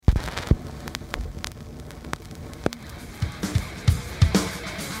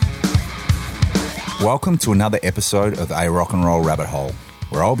Welcome to another episode of A Rock and Roll Rabbit Hole,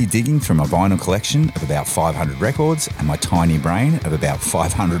 where I'll be digging through my vinyl collection of about 500 records and my tiny brain of about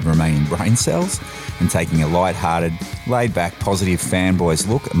 500 remaining brain cells, and taking a light-hearted, laid-back, positive fanboys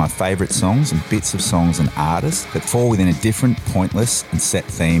look at my favourite songs and bits of songs and artists that fall within a different, pointless and set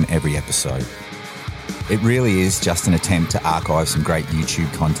theme every episode. It really is just an attempt to archive some great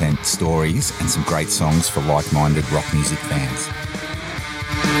YouTube content, stories and some great songs for like-minded rock music fans.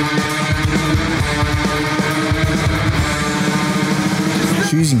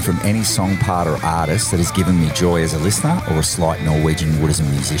 Choosing from any song, part or artist that has given me joy as a listener or a slight Norwegian wood as a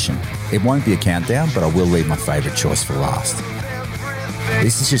musician. It won't be a countdown, but I will leave my favourite choice for last.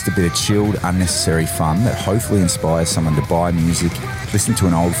 This is just a bit of chilled, unnecessary fun that hopefully inspires someone to buy music, listen to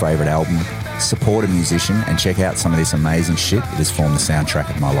an old favourite album, support a musician and check out some of this amazing shit that has formed the soundtrack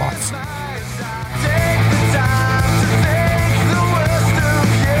of my life.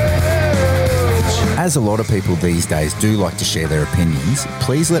 As a lot of people these days do like to share their opinions,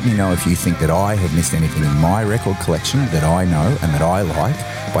 please let me know if you think that I have missed anything in my record collection that I know and that I like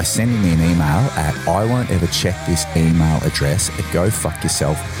by sending me an email at I-won't-ever-check-this email address at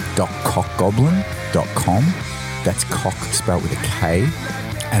gofuckyourself.cockgoblin.com. That's cock spelled with a K,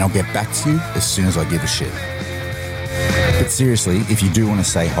 and I'll get back to you as soon as I give a shit. But seriously, if you do want to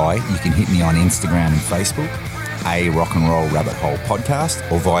say hi, you can hit me on Instagram and Facebook, A Rock and Roll Rabbit Hole Podcast,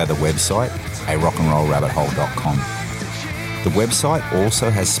 or via the website, arockandrollrabbithole.com. The website also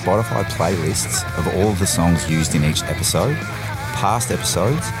has Spotify playlists of all of the songs used in each episode, past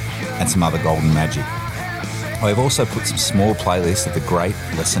episodes, and some other golden magic. I have also put some small playlists of the great,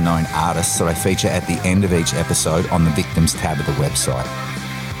 lesser-known artists that I feature at the end of each episode on the Victims tab of the website.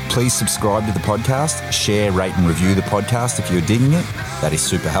 Please subscribe to the podcast, share, rate and review the podcast if you're digging it. That is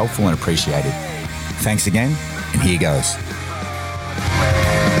super helpful and appreciated. Thanks again, and here goes.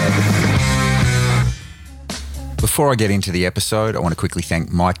 Before I get into the episode, I want to quickly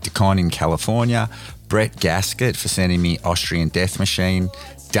thank Mike DeCon in California, Brett Gasket for sending me Austrian Death Machine,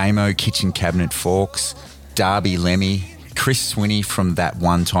 Damo Kitchen Cabinet Forks, Darby Lemmy, Chris Swinney from That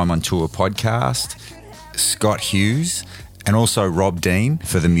One Time on Tour podcast, Scott Hughes, and also Rob Dean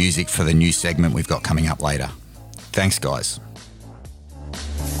for the music for the new segment we've got coming up later. Thanks, guys.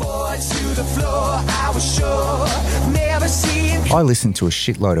 I listen to a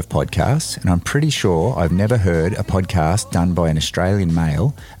shitload of podcasts, and I'm pretty sure I've never heard a podcast done by an Australian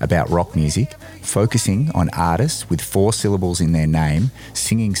male about rock music, focusing on artists with 4 syllables in their name,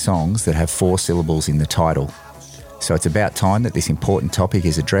 singing songs that have 4 syllables in the title. So it's about time that this important topic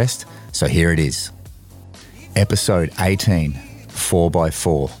is addressed, so here it is. Episode 18,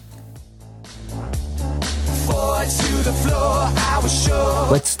 4x4.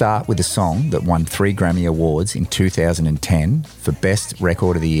 Let's start with a song that won 3 Grammy Awards in 2010 for Best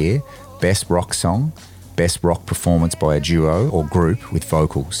Record of the Year, Best Rock Song, Best Rock Performance by a Duo or Group with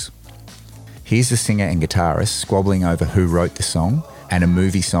Vocals. Here's the singer and guitarist squabbling over who wrote the song and a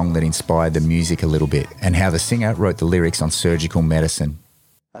movie song that inspired the music a little bit, and how the singer wrote the lyrics on Surgical Medicine.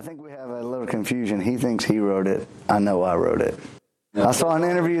 I think we have a little confusion. He thinks he wrote it. I know I wrote it. I saw an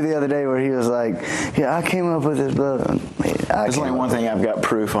interview the other day where he was like, yeah, I came up with this, but there's only one thing I've got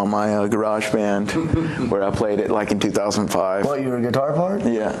proof on my garage band where I played it like in 2005. What, your guitar part?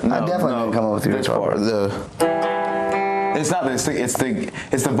 Yeah. I definitely didn't come up with your guitar part. It's not the,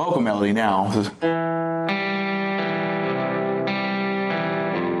 it's the vocal melody now.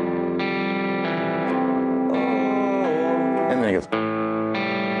 And then it goes.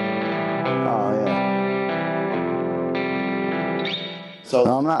 So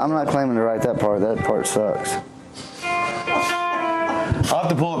no, I'm not claiming to write that part. That part sucks. I'll have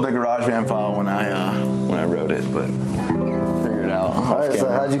to pull up the GarageBand file when I wrote it, but figure it out. All right, so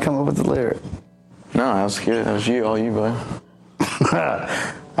how'd you come up with the lyric? No, that was good. That was all you, bud.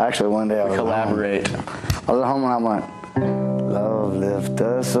 Actually, one day I was collaborate. I was at home and I went, "Love lift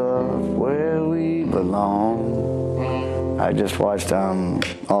us up where we belong." I just watched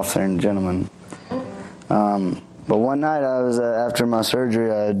Officer and Gentleman. But one night I was, after my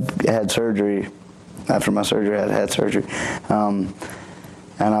surgery, I had surgery. After my surgery, I had surgery. And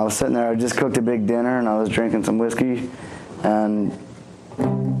I was sitting there, I just cooked a big dinner, and I was drinking some whiskey, and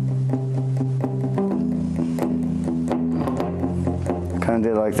kind of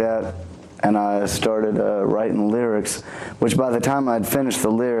did like that. And I started writing lyrics, which by the time I'd finished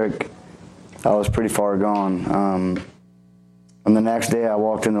the lyric, I was pretty far gone. And the next day I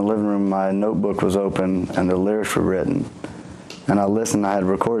walked in the living room, my notebook was open and the lyrics were written. And I listened, I had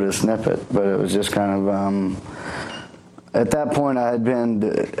recorded a snippet, but it was just kind of, at that point I had been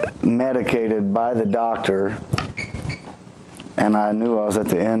medicated by the doctor And I knew I was at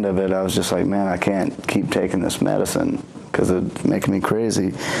the end of it. I was just like, man, I can't keep taking this medicine because it's making me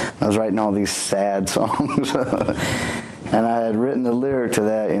crazy. I was writing all these sad songs. And I had written the lyric to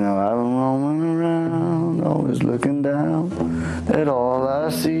that, I'm roaming around, always looking down at all I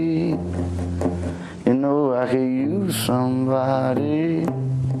see. I could use somebody.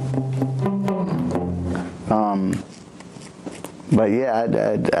 But yeah,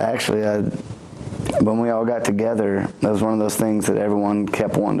 when we all got together, that was one of those things that everyone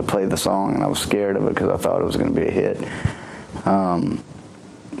kept wanting to play the song, and I was scared of it because I thought it was going to be a hit.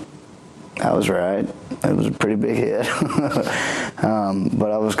 I was right. It was a pretty big hit.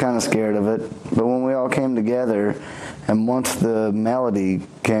 But I was kind of scared of it. But when we all came together, and once the melody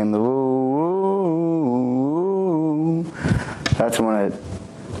came, the woo, that's when it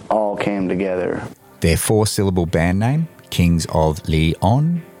all came together. Their 4-syllable band name, Kings of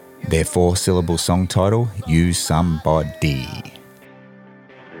Leon. Their 4-syllable song title, Use Somebody.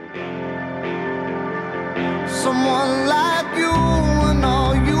 Someone like you and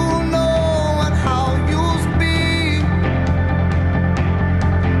all you know and how you speak.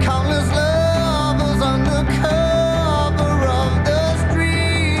 Countless lovers under cover of the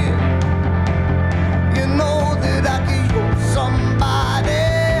street. You know that I could use somebody.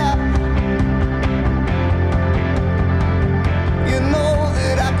 You know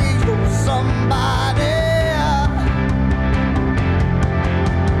that I could use somebody.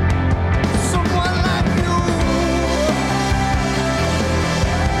 Someone like you.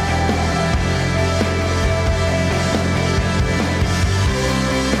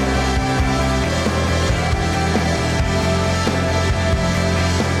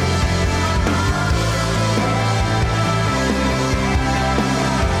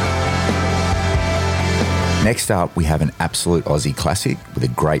 Next up, we have an absolute Aussie classic with a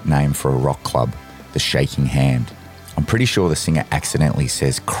great name for a rock club, The Shaking Hand. I'm pretty sure the singer accidentally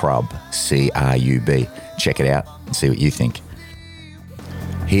says Crub, C-R-U-B. Check it out and see what you think.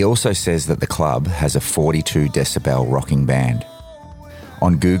 He also says that the club has a 42 decibel rocking band.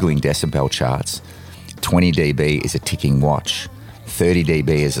 On Googling decibel charts, 20 dB is a ticking watch, 30 dB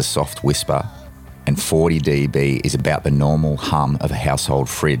is a soft whisper, and 40 dB is about the normal hum of a household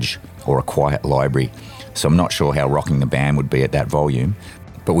fridge or a quiet library. So I'm not sure how rocking the band would be at that volume,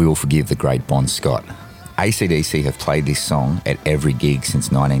 but we will forgive the great Bon Scott. AC/DC have played this song at every gig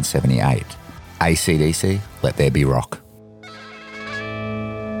since 1978. AC/DC, let there be rock.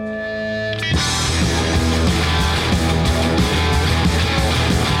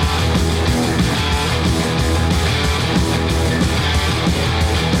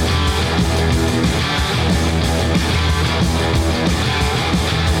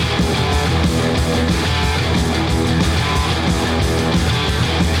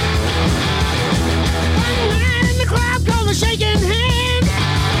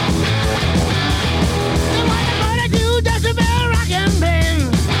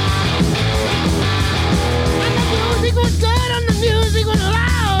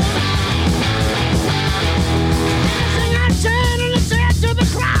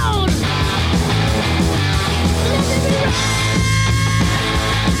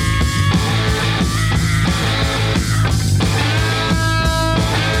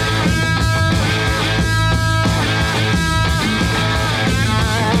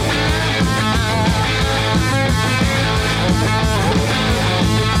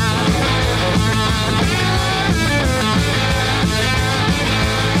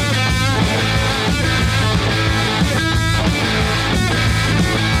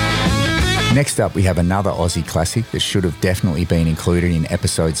 Next up, we have another Aussie classic that should have definitely been included in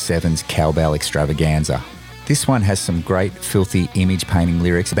episode 7's Cowbell Extravaganza. This one has some great filthy image painting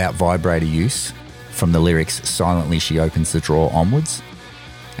lyrics about vibrator use, from the lyrics "Silently she opens the drawer" onwards,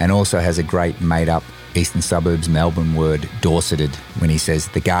 and also has a great made-up Eastern Suburbs Melbourne word "Dorseted" when he says,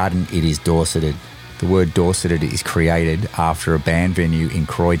 "The garden, it is Dorseted." The word Dorseted is created after a band venue in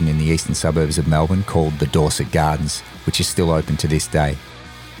Croydon in the eastern suburbs of Melbourne called the Dorset Gardens, which is still open to this day.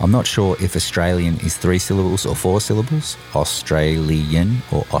 I'm not sure if Australian is 3 syllables or 4 syllables, Australian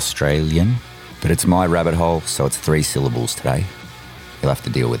or Australian, but it's my rabbit hole, so it's 3 syllables today. You'll have to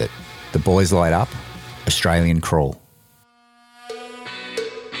deal with it. The Boys Light Up, Australian Crawl.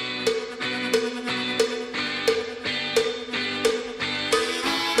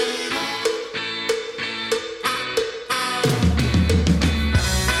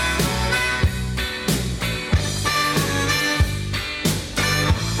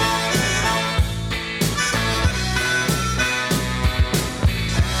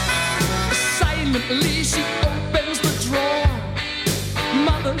 Silently she opens the drawer.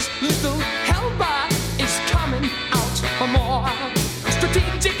 Mother's little helper is coming out for more.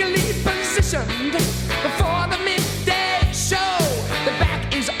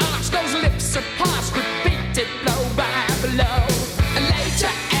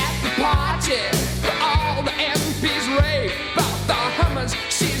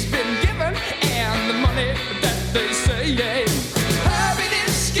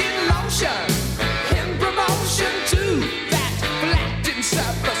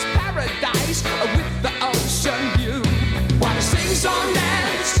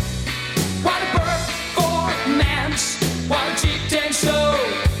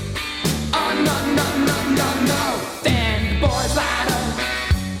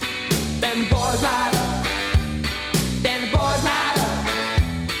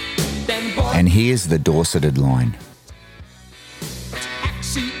 And here's the Dorseted line.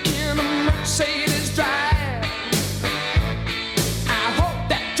 Taxi in a Mercedes drive. I hope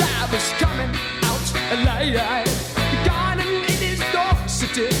that driver's coming out alive. The garden it is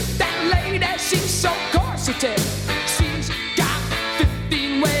Dorseted. That lady, she's so corseted. She's got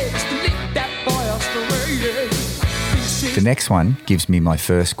 15 ways to lead that boy astray. The next one gives me my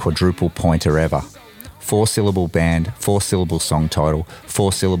first quadruple pointer ever. 4-syllable band, 4-syllable song title,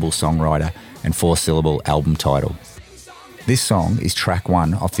 4-syllable songwriter, and 4-syllable album title. This song is track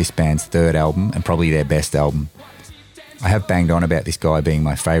 1 off this band's third album and probably their best album. I have banged on about this guy being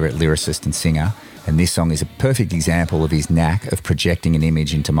my favourite lyricist and singer, and this song is a perfect example of his knack of projecting an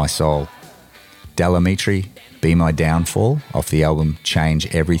image into my soul. Dalamitri, Be My Downfall, off the album Change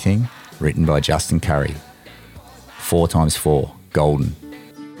Everything, written by Justin Curry. 4x4, golden.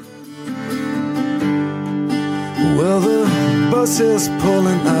 Well, the bus is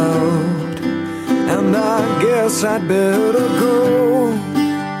pulling out, and I guess I'd better go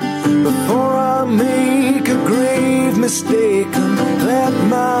before I make a grave mistake and let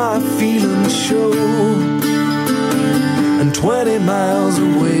my feelings show. And 20 miles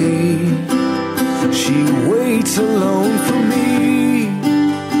away, she waits alone for me.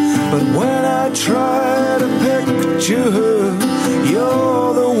 But when I try to picture her,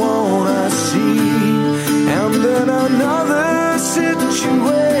 you're the one I see. And in another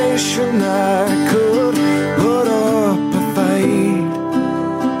situation I could put up a fight,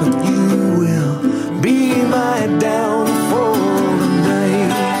 but you will be my downfall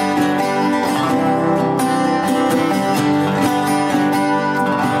tonight.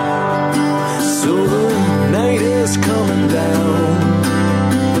 So the night is coming down,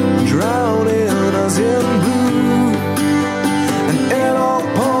 drowning us in blue, and it all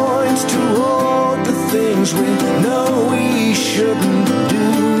points toward the things we know we shouldn't do.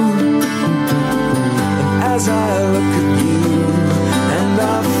 And as I look at you and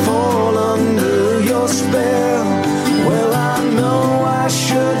I fall under your spell, well, I know I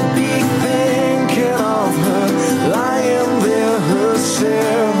should be thinking of her lying there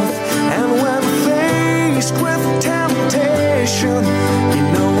herself. And when faced with temptation, you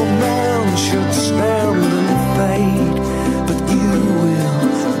know a man should stand and fight, but you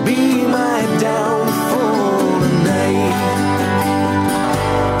will be my downfall tonight.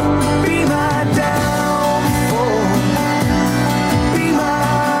 Be my downfall, be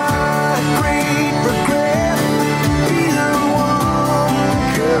my great regret, be the one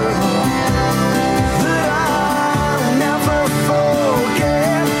girl that I'll never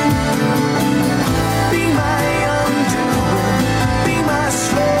forget. Be my undoing, be my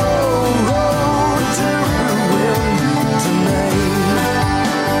slow road to ruin tonight.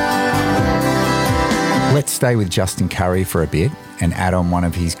 Let's stay with Justin Curry for a bit and add on one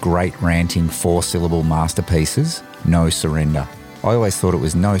of his great ranting 4-syllable masterpieces, No Surrender. I always thought it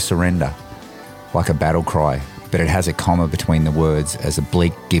was no surrender, like a battle cry, but it has a comma between the words as a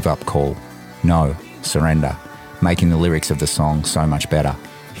bleak give-up call. No surrender, making the lyrics of the song so much better.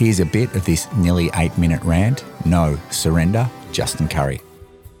 Here's a bit of this nearly 8-minute rant, No Surrender, Justin Curry.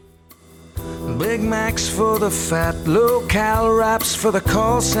 Big Macs for the fat, low-cal wraps for the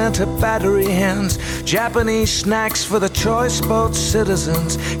call center battery hands, Japanese snacks for the choice boat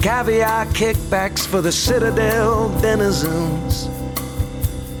citizens, caviar kickbacks for the Citadel denizens.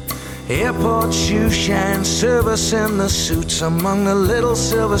 Airport shoe shine, service in the suits among the little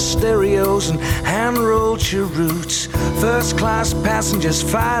silver stereos and hand-rolled cheroots. First-class passengers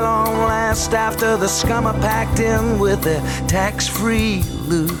file on last after the scum are packed in with their tax-free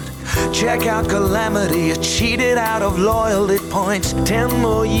loot. Check out calamity, you cheated out of loyalty points. 10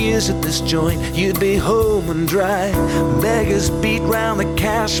 more years at this joint, you'd be home and dry. Beggars beat round the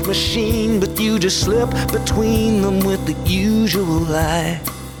cash machine, but you just slip between them with the usual lie.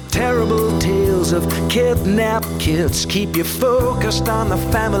 Terrible tales of kidnapped kids keep you focused on the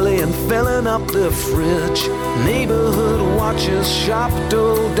family and filling up the fridge. Neighborhood watchers, shop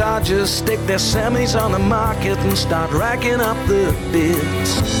door dodgers stick their semis on the market and start racking up the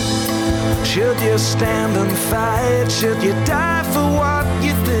bids. Should you stand and fight? Should you die for what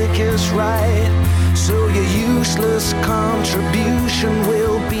you think is right? So your useless contribution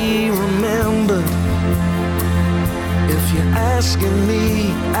will be remembered. If you're asking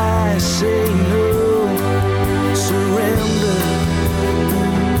me, I say no surrender.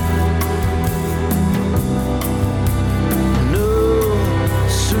 No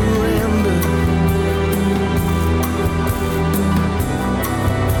surrender.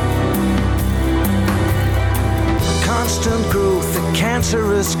 Constant growth, the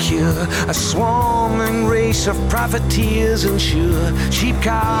cancerous murderous cure. A swarming race of profiteers ensure cheap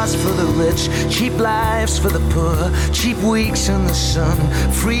cars for the rich, cheap lives for the poor, cheap weeks in the sun,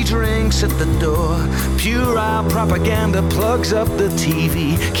 free drinks at the door. Puerile propaganda plugs up the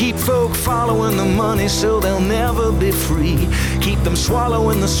TV. Keep folk following the money so they'll never be free. Keep them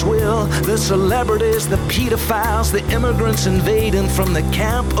swallowing the swill, the celebrities, the pedophiles, the immigrants invading from the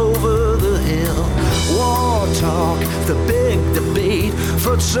camp over the hill. War talk, the big debate,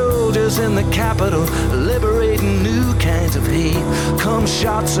 foot soldiers in the capital, liberating new kinds of hate. Come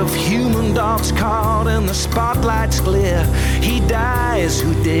shots of human dogs caught in the spotlight's glare. He dies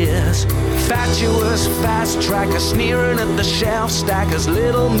who dares. Fatuous fast trackers sneering at the shelf stackers.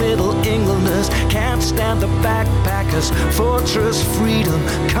 Little middle Englanders can't stand the backpackers. Fortress freedom,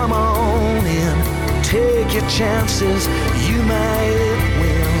 come on in. Take your chances, you might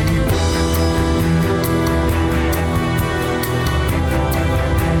win.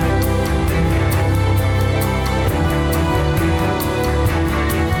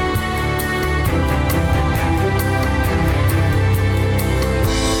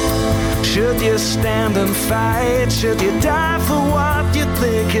 Should you stand and fight? Should you die for what you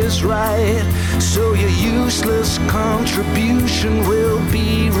think is right? So your useless contribution will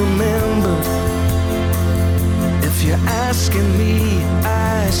be remembered. If you're asking me,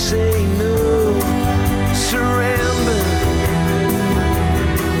 I say no. Surrender.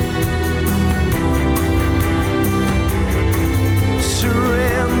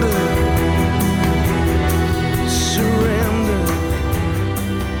 Surrender. Surrender.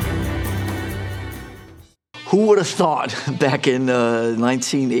 Who would have thought back in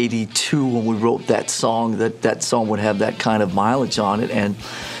 1982 when we wrote that song that that song would have that kind of mileage on it, and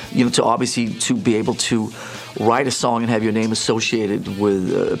to obviously to be able to write a song and have your name associated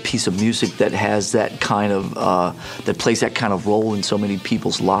with a piece of music that has that kind of that plays that kind of role in so many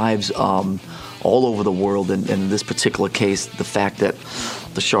people's lives all over the world, and in this particular case, the fact that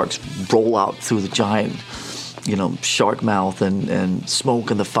the sharks roll out through the giant shark mouth and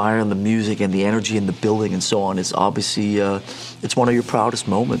smoke and the fire and the music and the energy in the building and so on. It's obviously, it's one of your proudest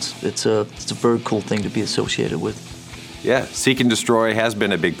moments. It's a very cool thing to be associated with. Yeah, Seek and Destroy has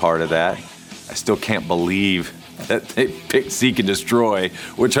been a big part of that. I still can't believe that they picked Seek and Destroy,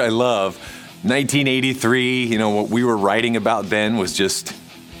 which I love. 1983, what we were writing about then was just,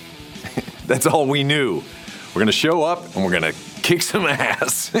 that's all we knew. We're going to show up and we're going to kick some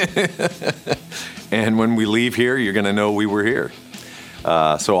ass. And when we leave here, you're going to know we were here.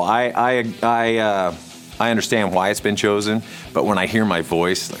 So I understand why it's been chosen, but when I hear my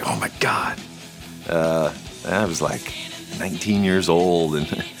voice, like, oh my God, I was like 19 years old, and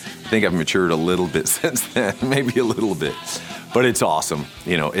I think I've matured a little bit since then, maybe a little bit, but it's awesome.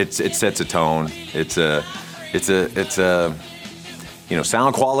 It sets a tone. It's a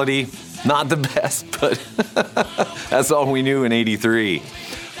sound quality, not the best, but that's all we knew in '83.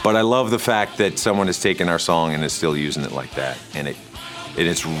 But I love the fact that someone has taken our song and is still using it like that, and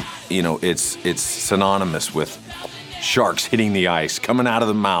it's synonymous with sharks hitting the ice, coming out of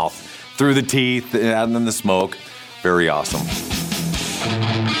the mouth, through the teeth, and then the smoke. Very awesome.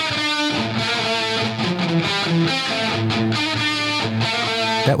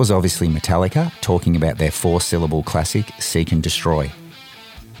 That was obviously Metallica talking about their 4-syllable classic, Seek and Destroy.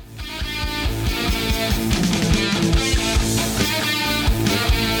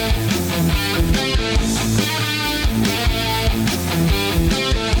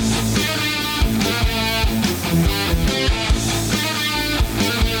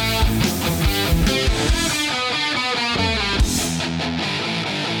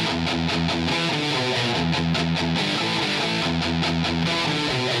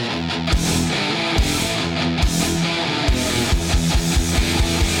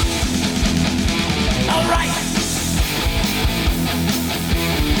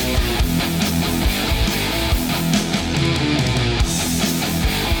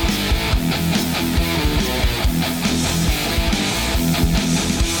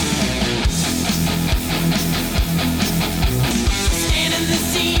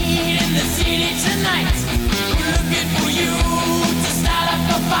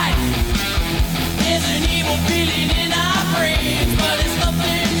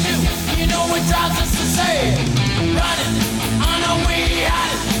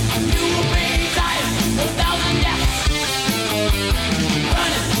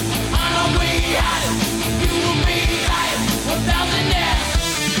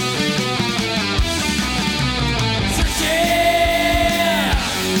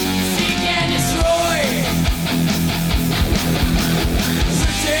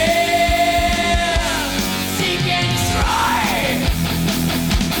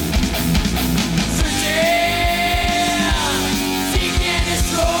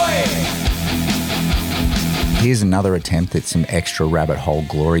 Here's another attempt at some extra rabbit hole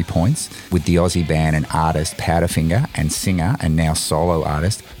glory points with the Aussie band and artist Powderfinger and singer and now solo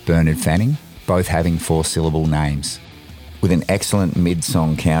artist Bernard Fanning, both having 4-syllable names. With an excellent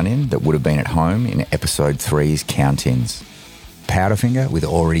mid-song count-in that would have been at home in episode 3's count-ins. Powderfinger with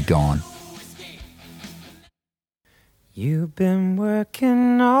Already Gone. You've been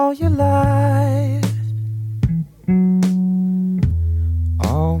working all your life,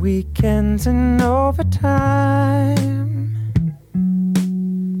 all weekends and overtime,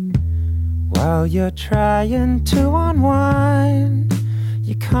 while you're trying to unwind.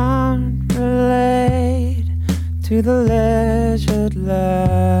 You can't relate to the leisured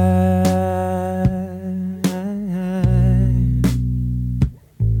life.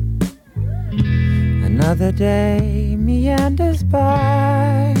 Another day meanders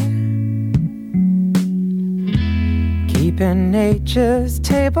by, keeping nature's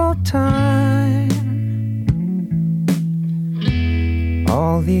table time.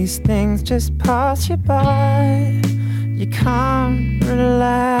 All these things just pass you by. You can't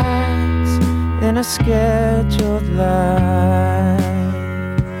relax in a scheduled life.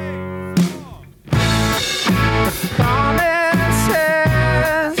 The promise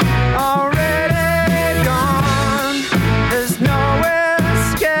is already gone. There's no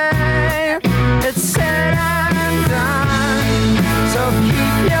escape. It's said and done. So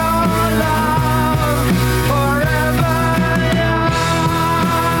keep your love forever young.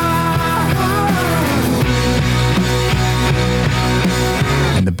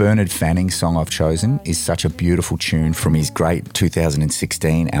 And the Bernard Fanning song I've chosen is such a beautiful tune from his great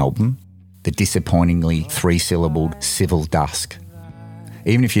 2016 album, the disappointingly 3-syllabled Civil Dusk.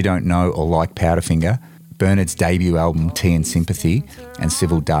 Even if you don't know or like Powderfinger, Bernard's debut album Tea and Sympathy and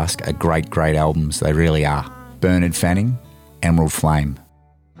Civil Dusk are great, great albums. They really are. Bernard Fanning, Emerald Flame.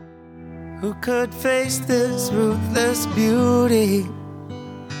 Who could face this ruthless beauty?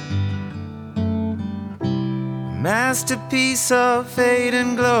 Masterpiece of fate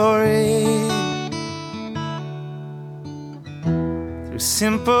and glory. Through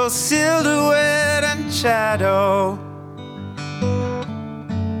simple silhouette and shadow,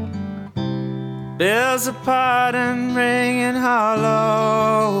 bells apart and ringing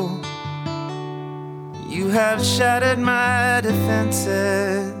hollow. You have shattered my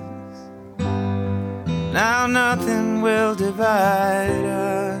defenses. Now nothing will divide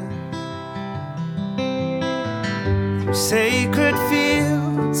us. Through sacred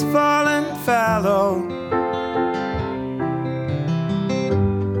fields fallen fallow,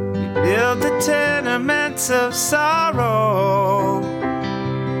 we build the tenements of sorrow.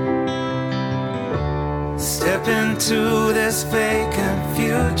 Step into this vacant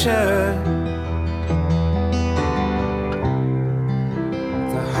future,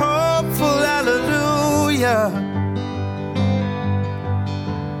 the hopeful hallelujah.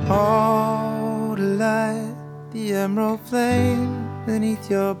 Hold a light, the emerald flame beneath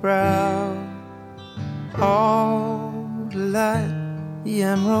your brow. Hold a light, the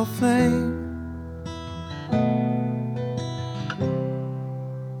emerald flame.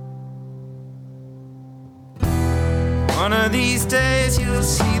 One of these days you'll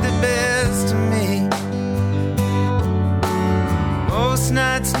see the best of me. Most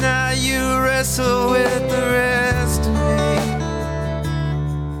nights now you wrestle with the rest of me.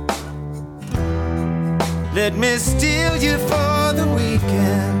 Let me steal you for the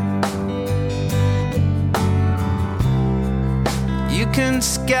weekend. You can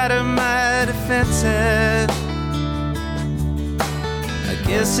scatter my defenses. I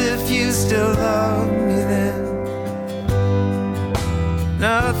guess if you still love me then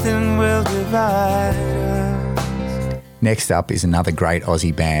nothing will divide us. Next up is another great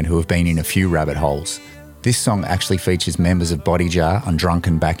Aussie band who have been in a few rabbit holes. This song actually features members of Body Jar on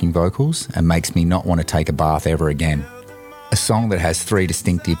drunken backing vocals and makes me not want to take a bath ever again. A song that has 3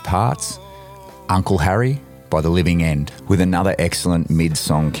 distinctive parts: Uncle Harry by The Living End, with another excellent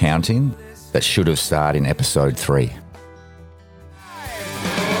mid-song count-in that should have starred in episode 3.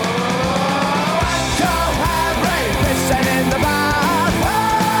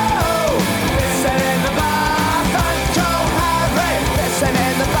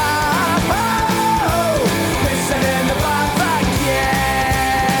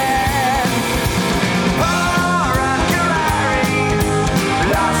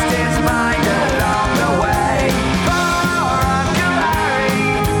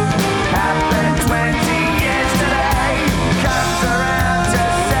 Happened 20 years today.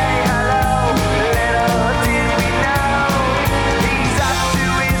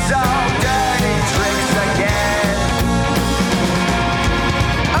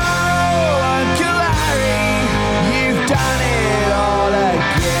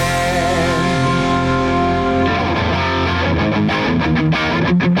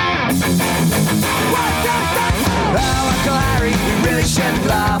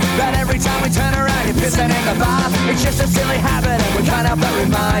 the bath. It's just a silly habit and we can't help but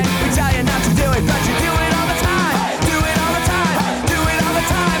remind. We tell you not to do it, but you do it all the time. Do it all the time, do it all the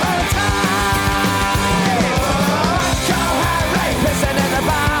time, all the time. Go Harry, listen in the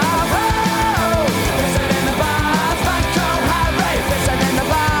bath. Oh, listen in the bath. Go Harry, listen in the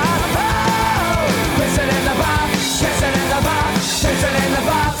bath. Oh, listen in the bath, listen in the bath, listen in the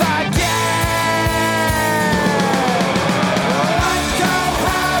bath again.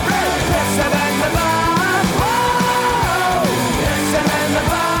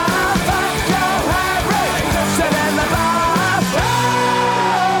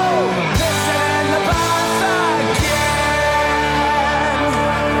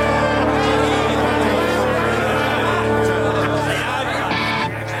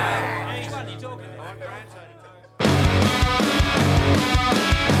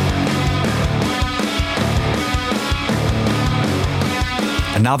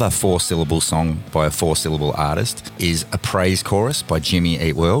 Another 4-syllable song by a 4-syllable artist is A Praise Chorus by Jimmy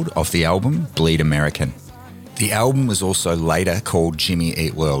Eat World off the album Bleed American. The album was also later called Jimmy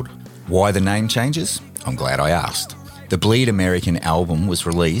Eat World. Why the name changes? I'm glad I asked. The Bleed American album was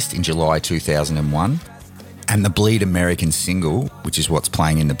released in July 2001, and the Bleed American single, which is what's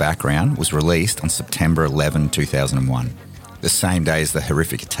playing in the background, was released on September 11, 2001, the same day as the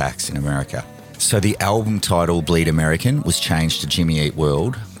horrific attacks in America. So the album title Bleed American was changed to Jimmy Eat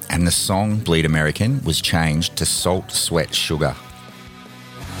World, and the song Bleed American was changed to Salt, Sweat, Sugar.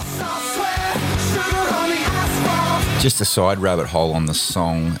 Just a side rabbit hole on the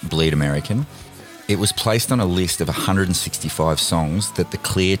song Bleed American. It was placed on a list of 165 songs that the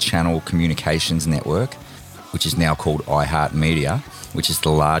Clear Channel Communications Network, which is now called iHeartMedia, which is the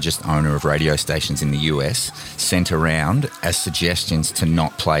largest owner of radio stations in the US, sent around as suggestions to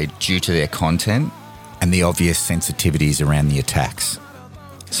not play due to their content and the obvious sensitivities around the attacks.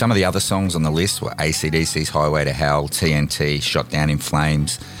 Some of the other songs on the list were AC/DC's Highway to Hell, TNT, Shot Down in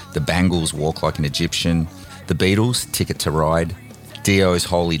Flames, The Bangles' Walk Like an Egyptian, The Beatles' Ticket to Ride, Dio's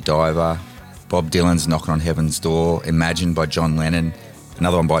Holy Diver, Bob Dylan's Knockin' on Heaven's Door, Imagine by John Lennon,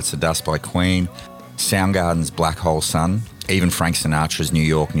 Another One Bites the Dust by Queen, Soundgarden's Black Hole Sun, even Frank Sinatra's New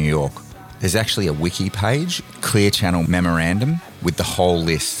York, New York. There's actually a wiki page, Clear Channel Memorandum, with the whole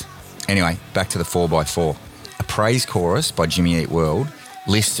list. Anyway, back to the 4x4. A Praise Chorus by Jimmy Eat World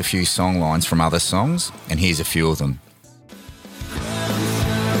lists a few song lines from other songs, and here's a few of them.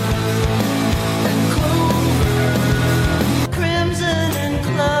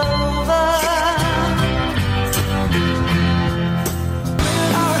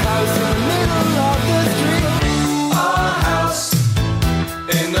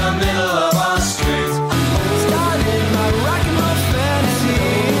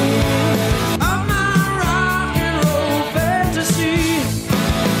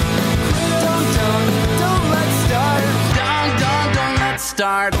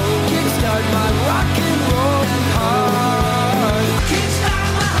 Kickstart my rock and roll heart. Kickstart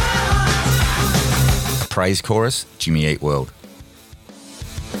my heart. Praise Chorus, Jimmy Eat World.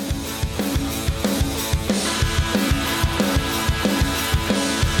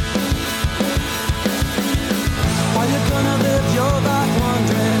 Are you gonna live your life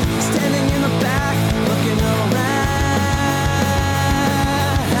wondering, standing in the back, looking around?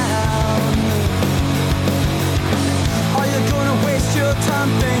 Are you gonna waste your time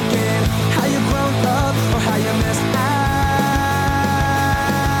thinking how you grown up or how you missed out?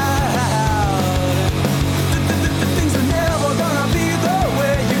 The things are never gonna be the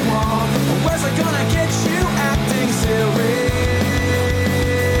way you want. Where's it gonna get you acting serious?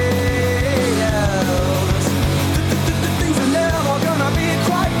 The things are never gonna be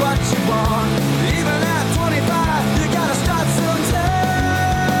quite what you want. Even at 25, you gotta start sometime.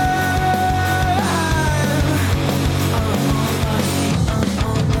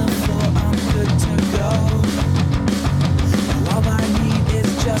 I'm good to go. All I need is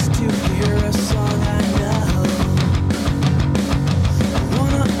just to hear a song I know. I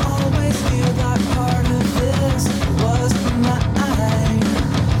wanna always feel that part of this was mine.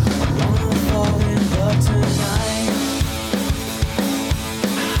 I wanna fall in love tonight.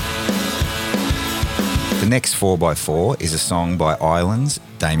 The next 4x4 is a song by Island's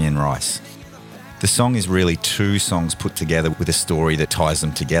Damien Rice. The song is really two songs put together with a story that ties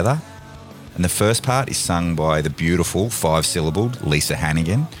them together. And the first part is sung by the beautiful 5-syllabled Lisa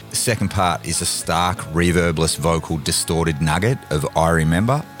Hannigan. The second part is a stark, reverbless vocal distorted nugget of I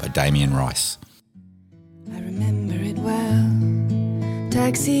Remember by Damien Rice. I remember it well,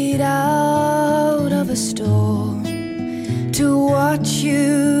 taxied out of a store to watch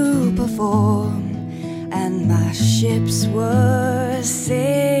you perform, and my ships were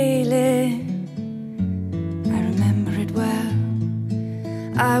sailing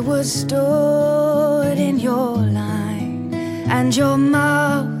was stored in your line, and your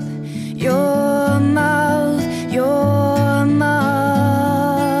mouth, your mouth, your mind.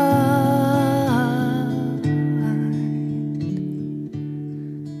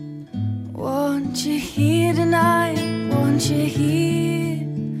 Won't you hear tonight? Won't you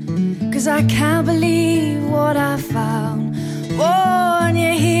hear? 'Cause I can't believe what I found. Won't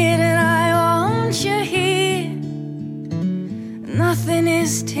you hear tonight? Won't you hear? Nothing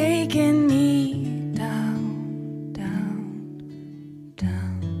is taking me down, down,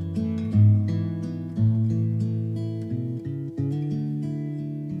 down.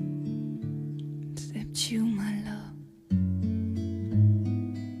 Except you, my love.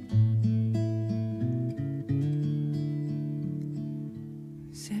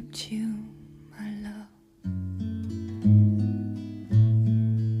 Except you, my love.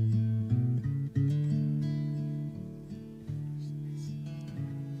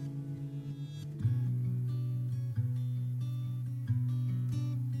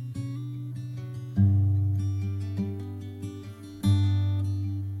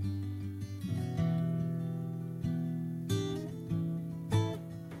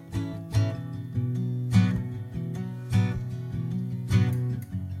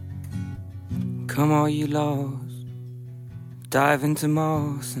 Come all you lost, dive into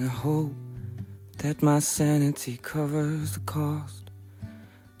moss and hope that my sanity covers the cost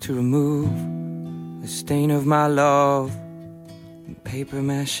to remove the stain of my love in paper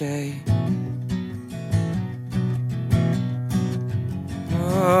mache.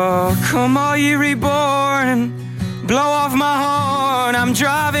 Oh, come all you reborn and blow off my horn. I'm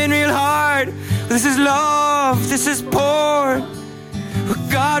driving real hard. This is love, this is porn.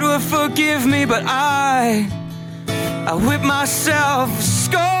 God will forgive me, but I whip myself,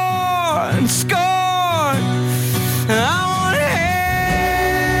 scorn, scorn. I want to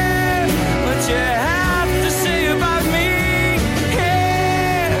hear what you have to say about me.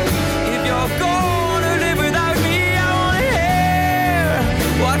 Yeah. If you're gonna live without me, I want to hear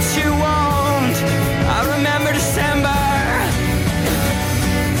what you want. I remember December.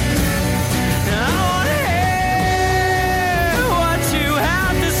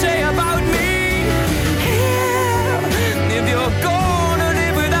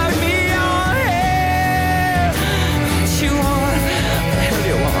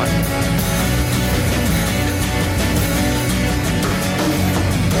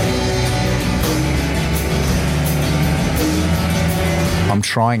 I'm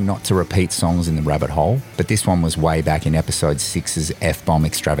trying not to repeat songs in the rabbit hole, but this one was way back in episode 6's F-Bomb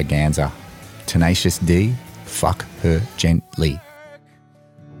extravaganza. Tenacious D, Fuck Her Gently.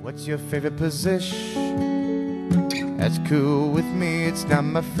 What's your favorite position? That's cool with me, it's not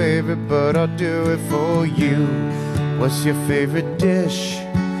my favorite, but I'll do it for you. What's your favorite dish?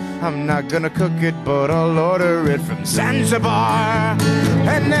 I'm not gonna cook it, but I'll order it from Zanzibar.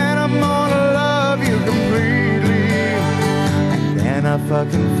 And then I'm gonna love you completely. And I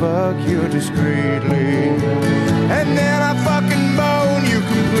fucking fuck you discreetly. And then I fucking bone you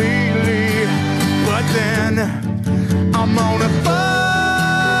completely. But then I'm gonna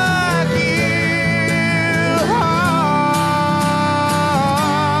fuck you hard.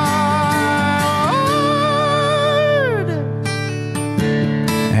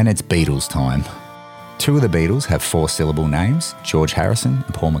 And it's Beatles time. Two of the Beatles have 4-syllable names, George Harrison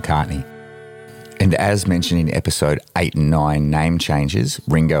and Paul McCartney. And as mentioned in episode 8 and 9, name changes,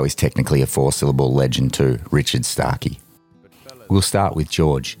 Ringo is technically a 4-syllable legend too, Richard Starkey. We'll start with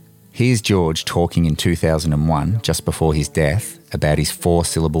George. Here's George talking in 2001, just before his death, about his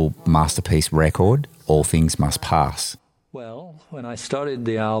 4-syllable masterpiece record, All Things Must Pass. Well, when I started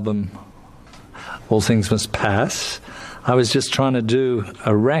the album, All Things Must Pass, I was just trying to do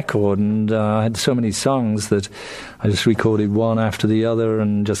a record, and I had so many songs that I just recorded one after the other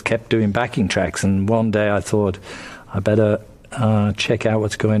and just kept doing backing tracks. And one day I thought, I better check out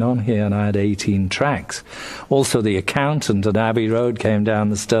what's going on here, and I had 18 tracks. Also, the accountant at Abbey Road came down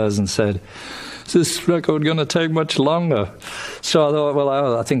the stairs and said, "Is this record going to take much longer?" So I thought,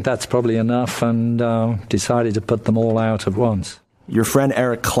 well, I think that's probably enough, and decided to put them all out at once. Your friend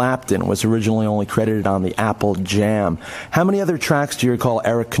Eric Clapton was originally only credited on the Apple Jam. How many other tracks do you recall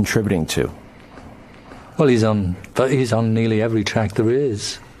Eric contributing to? Well, he's on nearly every track there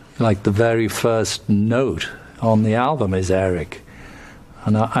is. Like the very first note on the album is Eric,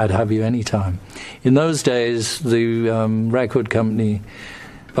 and I'd have you anytime. In those days, the record company,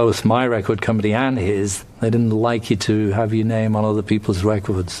 both my record company and his, they didn't like you to have your name on other people's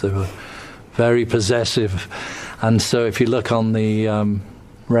records. They were very possessive. And so if you look on the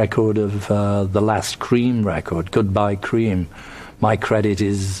record of the last Cream record, Goodbye Cream, my credit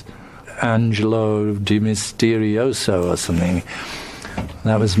is Angelo Di Misterioso or something.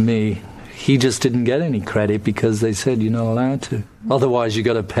 That was me. He just didn't get any credit because they said you're not allowed to. Otherwise, you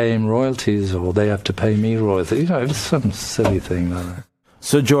got to pay him royalties, or they have to pay me royalties. You know, it was some silly thing like that.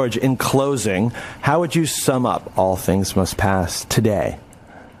 So, George, in closing, how would you sum up All Things Must Pass today?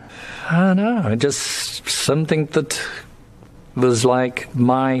 I don't know. Just something that was like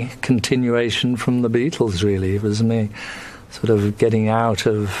my continuation from the Beatles, really. It was me sort of getting out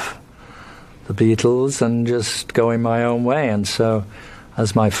of the Beatles and just going my own way. And so,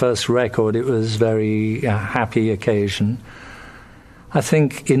 as my first record, it was very happy occasion. I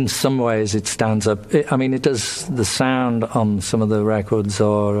think in some ways it stands up. It does. The sound on some of the records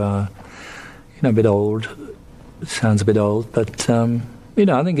are, a bit old. It sounds a bit old, but I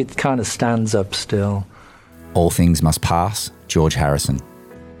think it kind of stands up still. All Things Must Pass, George Harrison.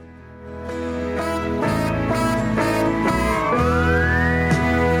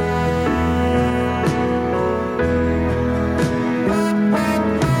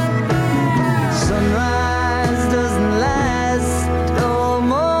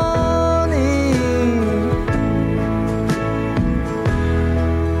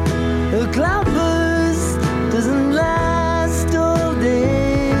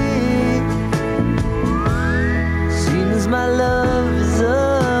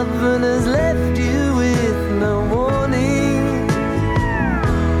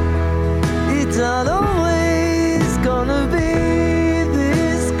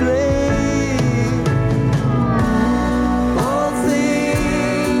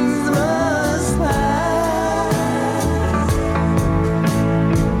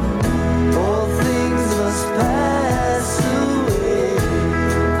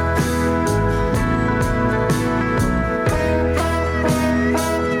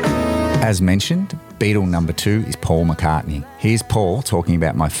 As mentioned, Beatle number 2 is Paul McCartney. Here's Paul talking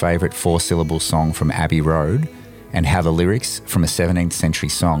about my favourite 4-syllable song from Abbey Road and how the lyrics from a 17th century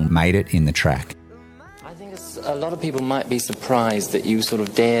song made it in the track. I think a lot of people might be surprised that you sort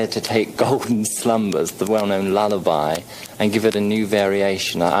of dare to take Golden Slumbers, the well-known lullaby, and give it a new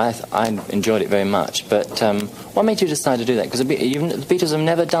variation. I enjoyed it very much, but what made you decide to do that? Because the Beatles have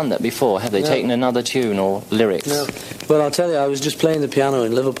never done that before, have they? No. Taken another tune or lyrics? No. Well, I'll tell you, I was just playing the piano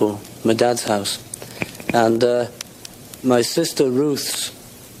in Liverpool, my dad's house, and my sister Ruth's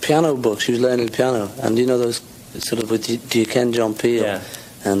piano book, she was learning the piano, and you know those sort of with Do You Ken John Peel? Yeah.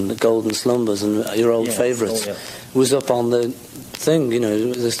 And the Golden Slumbers and your old favourites was up on the thing,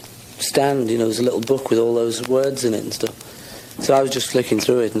 this stand, there's a little book with all those words in it and stuff. So I was just flicking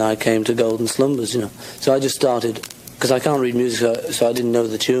through it and I came to Golden Slumbers, So I just started, because I can't read music, so I didn't know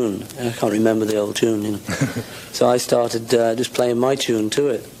the tune. I can't remember the old tune, So I started just playing my tune to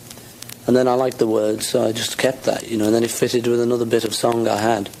it. And then I liked the words, so I just kept that, and then it fitted with another bit of song I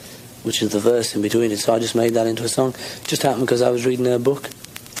had, which is the verse in between it. So I just made that into a song. It just happened because I was reading their book.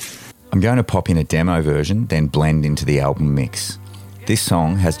 I'm going to pop in a demo version, then blend into the album mix. This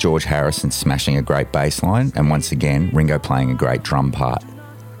song has George Harrison smashing a great bass line and once again Ringo playing a great drum part.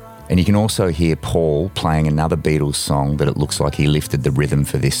 And you can also hear Paul playing another Beatles song that it looks like he lifted the rhythm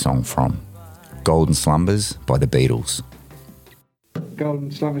for this song from. Golden Slumbers by the Beatles.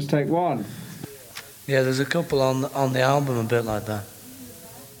 Golden Slumbers take 1. Yeah, there's a couple on the album a bit like that.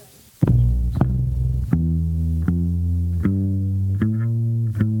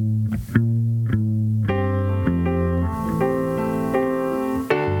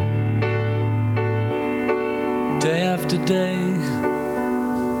 Day after day.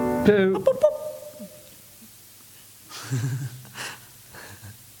 2.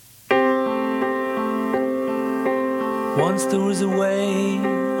 Once there was a way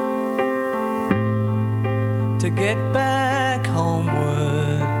to get back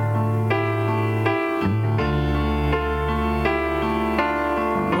homeward.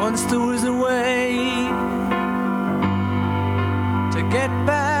 Once there was a way to get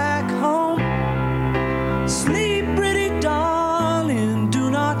back home. Sleep, pretty darling,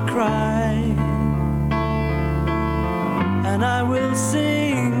 do not cry, and I will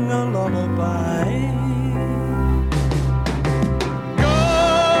sing a lullaby.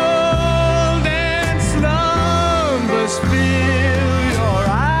 Fill your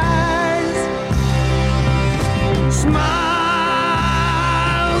eyes, smiles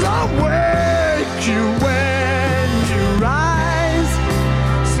awake you when you rise.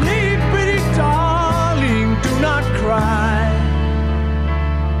 Sleep, pretty darling, do not cry,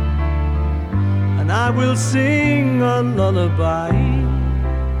 and I will sing a lullaby.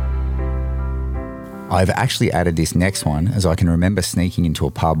 I've actually added this next one as I can remember sneaking into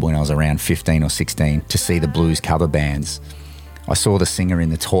a pub when I was around 15 or 16 to see the blues cover bands. I saw the singer in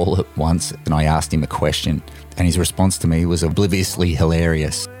the toilet once and I asked him a question and his response to me was obliviously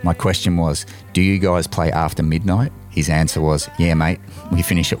hilarious. My question was, do you guys play after midnight? His answer was, yeah mate, we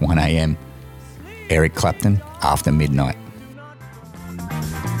finish at 1 a.m. Eric Clapton, After Midnight.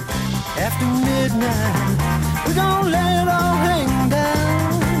 After midnight, we're gonna let it all hang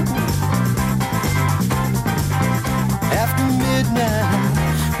down. After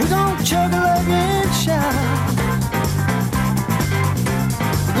midnight, we're gonna chug a lug and shout.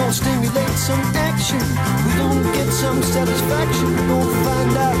 We're gonna stimulate some action. We're gonna get some satisfaction. We're gonna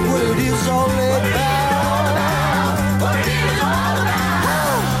find out what it is all about. What it is all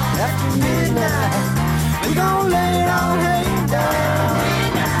about. After midnight, we're gonna lay it all hang down.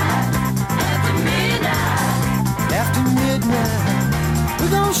 After midnight, we're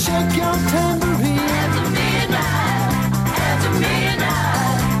gonna shake your tambourine. After midnight, after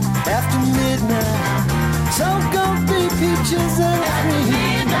midnight, after midnight, so go be peaches and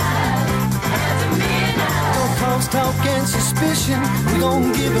cream. After midnight, no crosstalk and suspicion. We're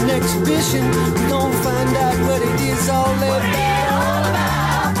gonna give an exhibition. We're gonna find out what it is all about.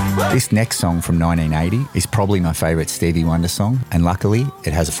 This next song from 1980 is probably my favourite Stevie Wonder song, and luckily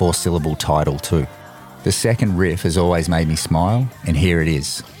it has a 4-syllable title too. The second riff has always made me smile, and here it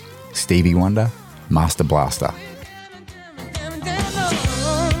is. Stevie Wonder, Master Blaster.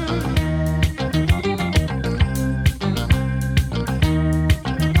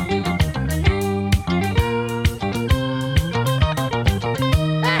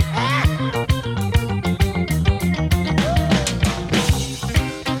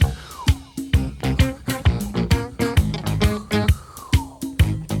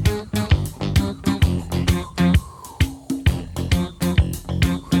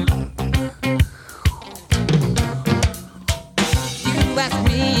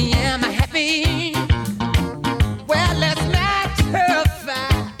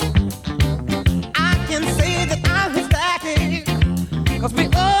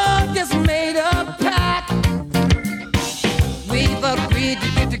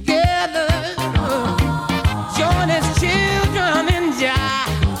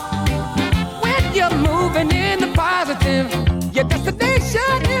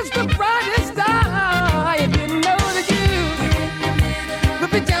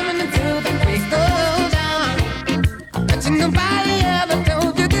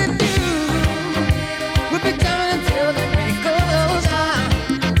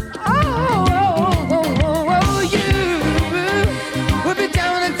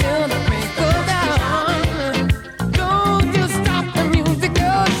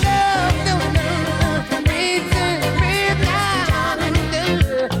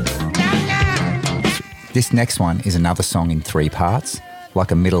 This next one is another song in 3 parts,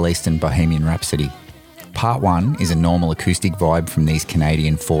 like a Middle Eastern Bohemian Rhapsody. Part 1 is a normal acoustic vibe from these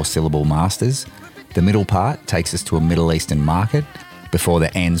Canadian 4-syllable masters. The middle part takes us to a Middle Eastern market, before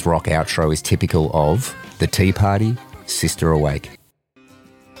the ends rock outro is typical of The Tea Party, Sister Awake.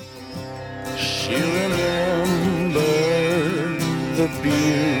 She remembered the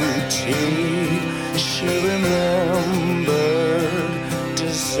beauty, she remembered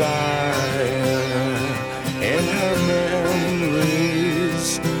desire, and her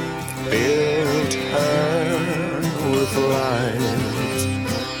memories filled her with light.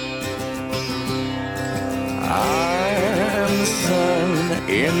 I am the sun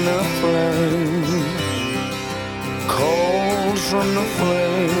in the flame, cold from the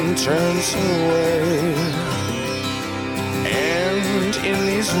flame turns away, and in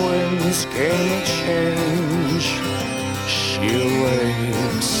these winds came a change. She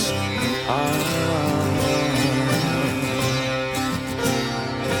awakes.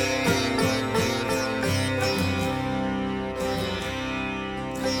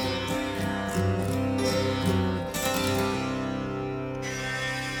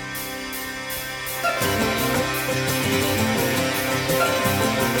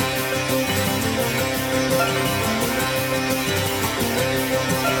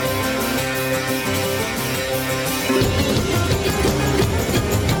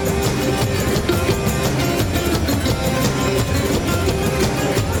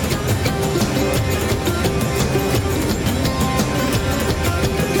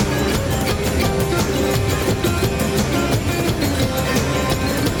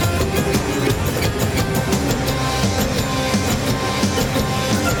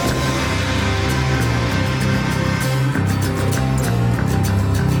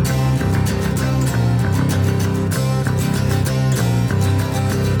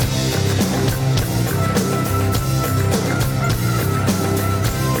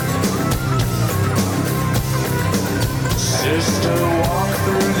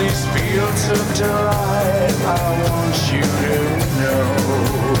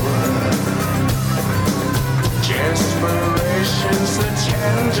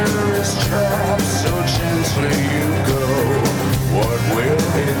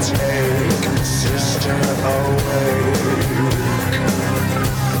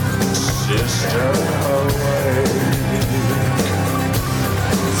 sister away.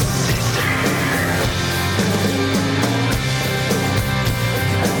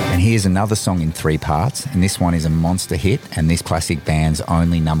 And here's another song in 3 parts, and this one is a monster hit and this classic band's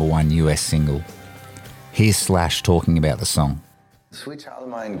only #1 US single. Here's Slash talking about the song. Sweet Child of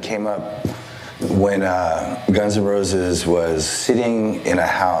Mine came up when Guns N' Roses was sitting in a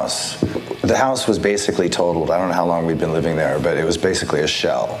house. The house was basically totaled. I don't know how long we'd been living there, but it was basically a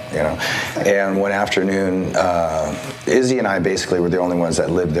shell, you know. And one afternoon, Izzy and I basically were the only ones that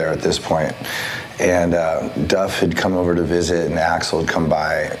lived there at this point. And Duff had come over to visit, and Axl had come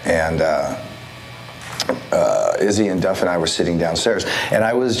by, and Izzy and Duff and I were sitting downstairs. And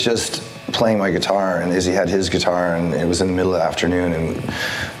I was just playing my guitar, and Izzy had his guitar, and it was in the middle of the afternoon.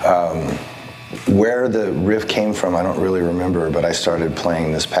 And where the riff came from, I don't really remember, but I started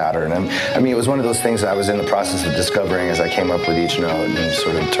playing this pattern. And I mean, it was one of those things that I was in the process of discovering as I came up with each note and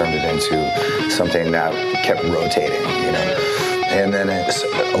sort of turned it into something that kept rotating, you know. And then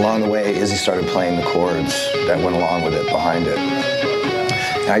along the way, Izzy started playing the chords that went along with it, behind it.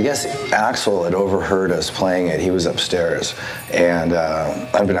 And I guess Axl had overheard us playing it. He was upstairs. And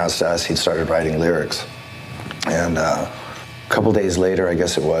unbeknownst to us, he'd started writing lyrics. And a couple days later, I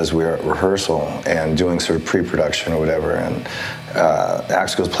guess it was, we were at rehearsal and doing sort of pre-production or whatever. And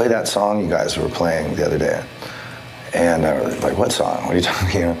Axl goes, play that song you guys were playing the other day. And I was like, what song? What are you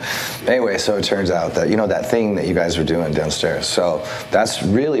talking about? Anyway, so it turns out that, you know, that thing that you guys were doing downstairs. So that's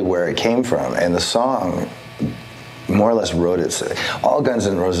really where it came from. And the song more or less wrote it. All Guns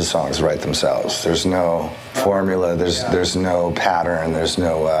N' Roses songs write themselves. There's no formula. There's no pattern. There's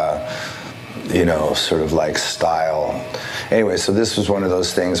no, you know, sort of like style. Anyway, so this was one of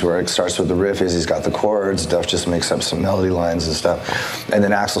those things where it starts with the riff, Izzy's got the chords, Duff just makes up some melody lines and stuff, and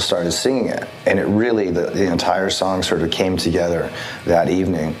then Axl started singing it, and it really, the entire song sort of came together that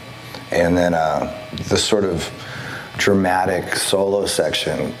evening, and then the sort of dramatic solo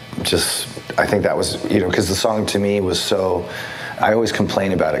section, just, I think that was, you know, because the song to me was so, I always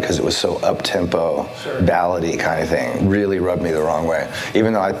complain about it because it was so up-tempo, ballady kind of thing. Really rubbed me the wrong way.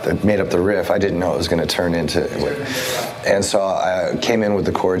 Even though I made up the riff, I didn't know it was going to turn into it. And so I came in with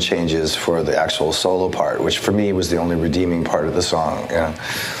the chord changes for the actual solo part, which for me was the only redeeming part of the song. You know?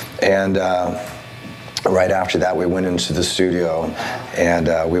 And right after that, we went into the studio, and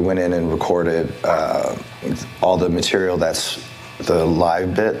we went in and recorded all the material that's the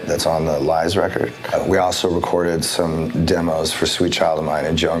live bit that's on the Lies record. We also recorded some demos for Sweet Child of Mine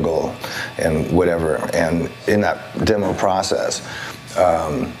and Jungle and whatever. And in that demo process,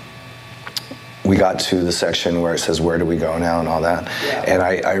 we got to the section where it says, where do we go now and all that. Yeah. And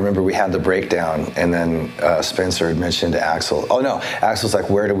I remember we had the breakdown, and then Spencer had mentioned to Axl, oh no, Axl's like,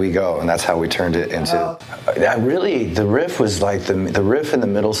 where do we go? And that's how we turned it into, that really, the riff was like, the riff in the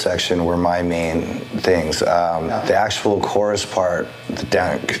middle section were my main things. The actual chorus part,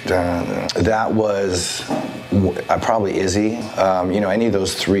 that was probably Izzy. You know, any of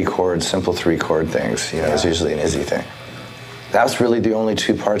those 3-chord, simple 3-chord things, you know, it's usually an Izzy thing. That's really the only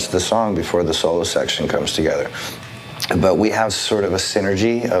 2 parts of the song before the solo section comes together. But we have sort of a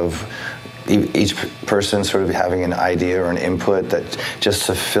synergy of each person sort of having an idea or an input that just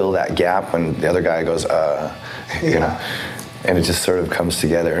to fill that gap when the other guy goes, you know, and it just sort of comes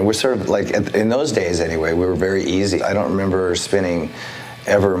together. And we're sort of like, in those days anyway, we were very easy. I don't remember spinning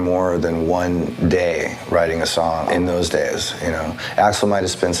ever more than 1 day writing a song in those days, you know. Axl might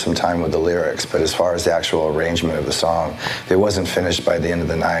have spent some time with the lyrics, but as far as the actual arrangement of the song, it wasn't finished by the end of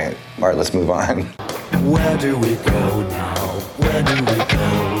the night. All right, let's move on. Where do we go now? Where do we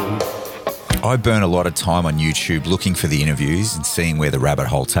go? I burn a lot of time on YouTube looking for the interviews and seeing where the rabbit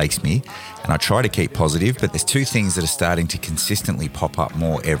hole takes me, and I try to keep positive, but there's 2 things that are starting to consistently pop up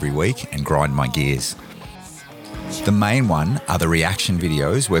more every week and grind my gears. The main one are the reaction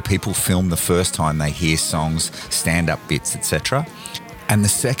videos where people film the first time they hear songs, stand-up bits, etc. And the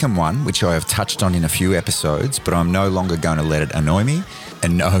second one, which I have touched on in a few episodes, but I'm no longer going to let it annoy me,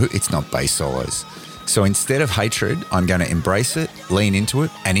 and no, it's not bass solos. So instead of hatred, I'm going to embrace it, lean into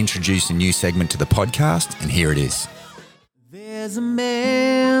it, and introduce a new segment to the podcast, and here it is. There's a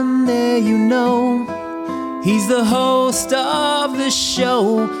man there you know, he's the host of the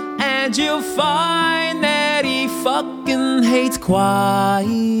show, and you'll find that he fucking hates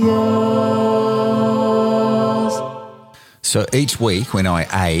choirs. So each week when I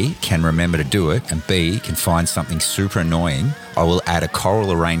A, can remember to do it, and B, can find something super annoying, I will add a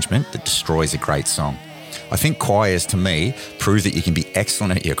choral arrangement that destroys a great song. I think choirs, to me, prove that you can be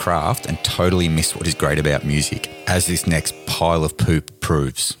excellent at your craft and totally miss what is great about music, as this next pile of poop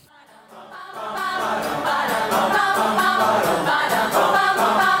proves.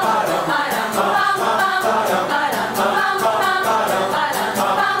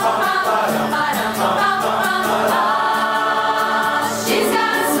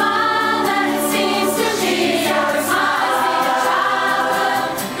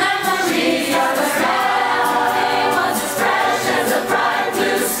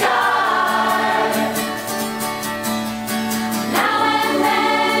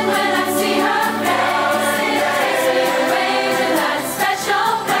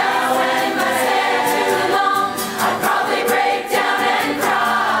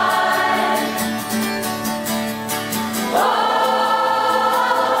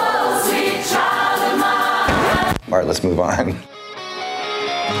 let's move on.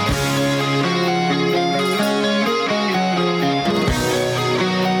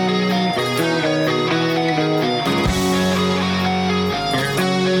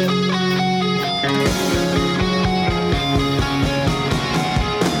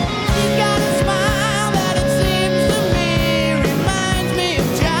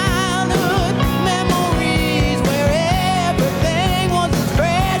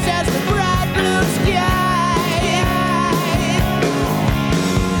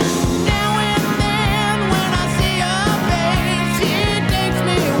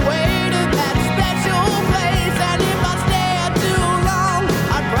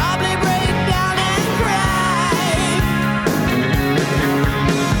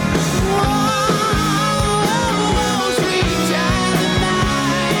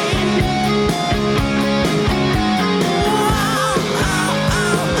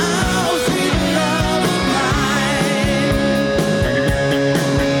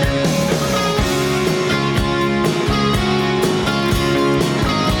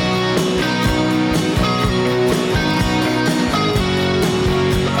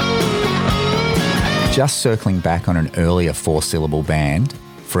 Just circling back on an earlier 4-syllable band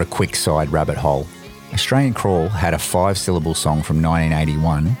for a quick side rabbit hole. Australian Crawl had a 5-syllable song from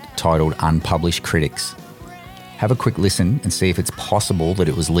 1981 titled Unpublished Critics. Have a quick listen and see if it's possible that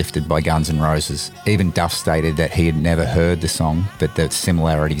it was lifted by Guns N' Roses. Even Duff stated that he had never heard the song, but the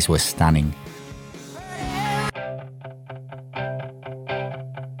similarities were stunning.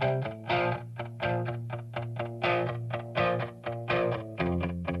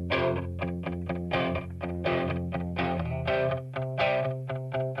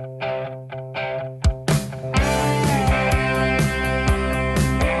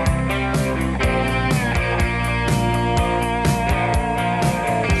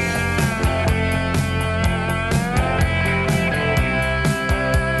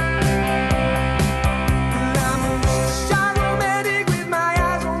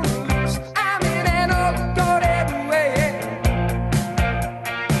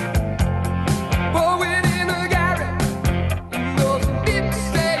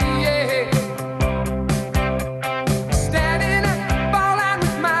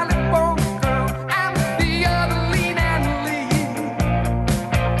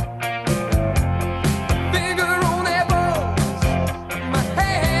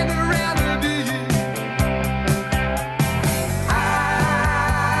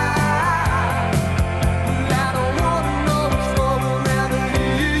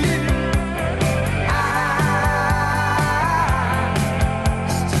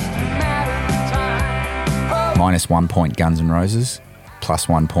 -1 point Guns N' Roses,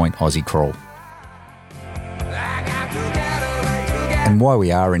 +1 point Aussie Crawl. And while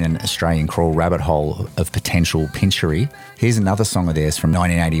we are in an Australian Crawl rabbit hole of potential pinchery, here's another song of theirs from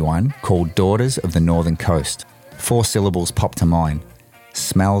 1981 called Daughters of the Northern Coast. 4 syllables pop to mind.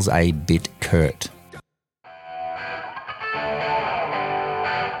 Smells a bit curt.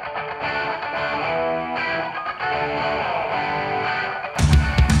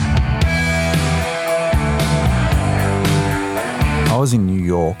 I was in New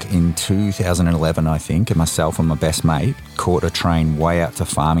York in 2011, I think, and myself and my best mate caught a train way out to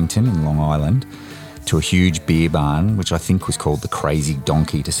Farmington in Long Island to a huge beer barn, which I think was called the Crazy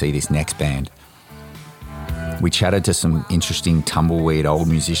Donkey, to see this next band. We chatted to some interesting tumbleweed old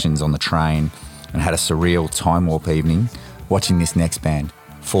musicians on the train and had a surreal time warp evening watching this next band.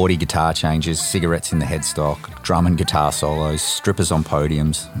 40 guitar changes, cigarettes in the headstock, drum and guitar solos, strippers on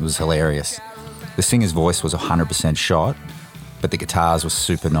podiums. It was hilarious. The singer's voice was 100% shot, but the guitars were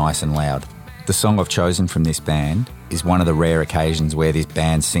super nice and loud. The song I've chosen from this band is one of the rare occasions where this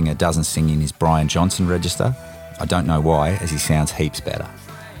band singer doesn't sing in his Brian Johnson register. I don't know why, as he sounds heaps better.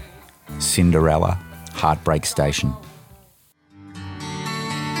 Cinderella, Heartbreak Station.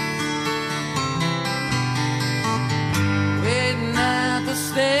 Waiting at the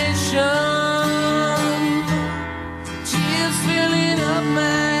station, tears filling up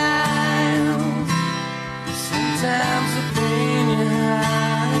my eyes. Sometimes the pain you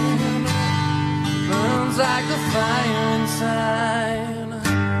hide burns like a fire inside.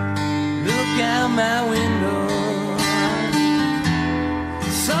 Look out my window.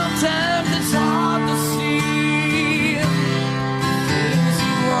 Sometimes it's hard to see things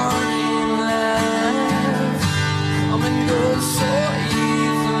you want in life come and go so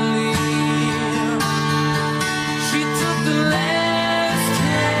easily. She took the last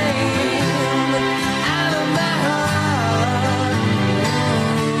train out of my heart.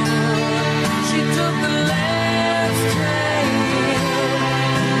 She took the last train.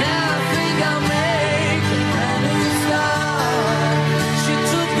 Now I think I'll make a brand new start.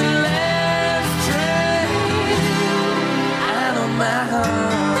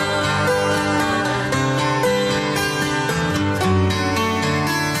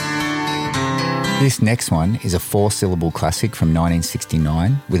 This next one is a 4-syllable classic from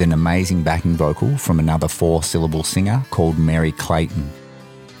 1969 with an amazing backing vocal from another 4-syllable singer called Mary Clayton.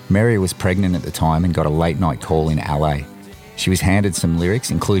 Mary was pregnant at the time and got a late-night call in LA. She was handed some lyrics,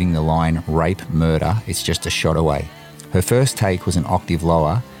 including the line, "Rape, murder, it's just a shot away." Her first take was an octave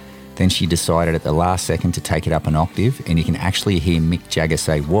lower, then she decided at the last second to take it up an octave, and you can actually hear Mick Jagger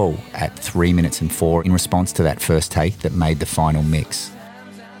say, "Whoa," at 3 minutes and 4 in response to that first take that made the final mix.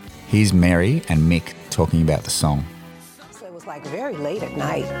 Here's Mary and Mick talking about the song. So it was like very late at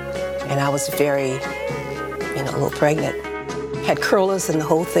night, and I was very, a little pregnant. Had curlers and the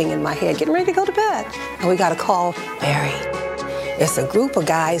whole thing in my head, getting ready to go to bed. And we got a call, "Mary, it's a group of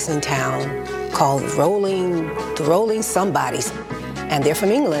guys in town called the Rolling Somebodies, and they're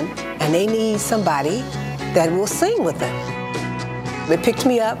from England, and they need somebody that will sing with them." They picked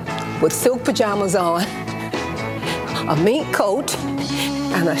me up with silk pajamas on, a mink coat,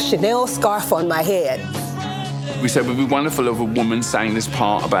 and a Chanel scarf on my head. We said it would be wonderful if a woman sang this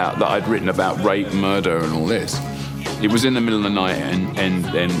part that I'd written about rape, murder, and all this. It was in the middle of the night,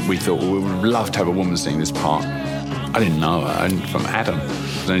 and we thought, well, we would love to have a woman sing this part. I didn't know her, from Adam.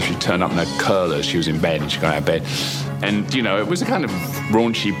 Then she turned up in her curlers, she was in bed, and she got out of bed. And, it was a kind of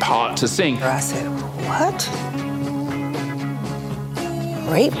raunchy part to sing. I said, "What?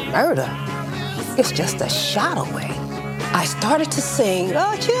 Rape, murder? It's just a shot away." I started to sing,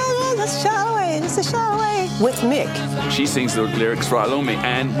 "Oh, children, it's a shot away, it's a shot away," with Mick. She sings the lyrics right along me,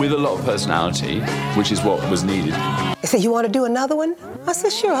 and with a lot of personality, which is what was needed. He said, "You want to do another one?" I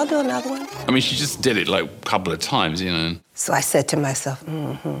said, "Sure, I'll do another one." I mean, she just did it like a couple of times, So I said to myself,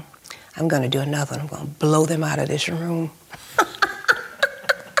 I'm going to do another one. I'm going to blow them out of this room.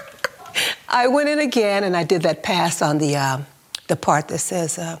 I went in again, and I did that pass on the part that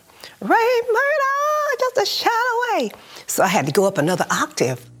says, "Rape, murder, just a shot away." So I had to go up another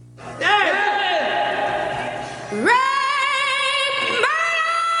octave.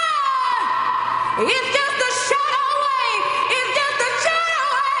 It's just a shot away. It's just a shot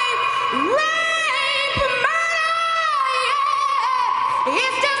away. Rape, murder, yeah.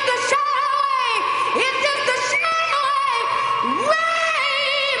 It's just a shot away. It's just a shot away.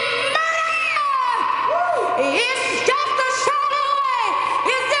 Rape, murder. It's just a shot away.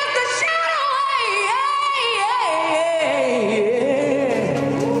 It's just a shot away.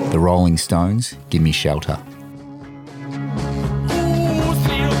 The Rolling Stones, "Give Me Shelter."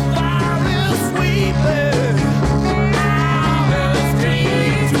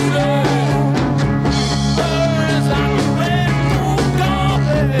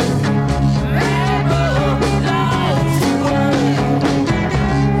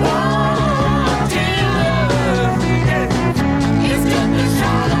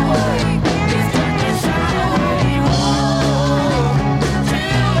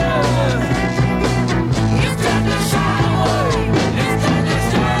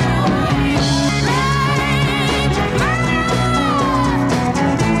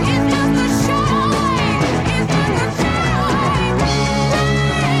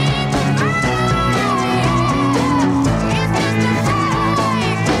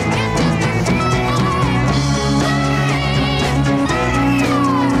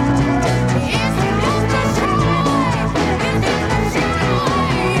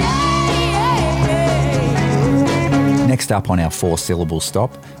 Next up on our 4-syllable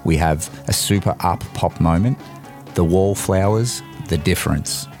stop, we have a super up pop moment, The Wallflowers, The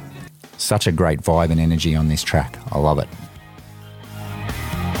Difference. Such a great vibe and energy on this track. I love it.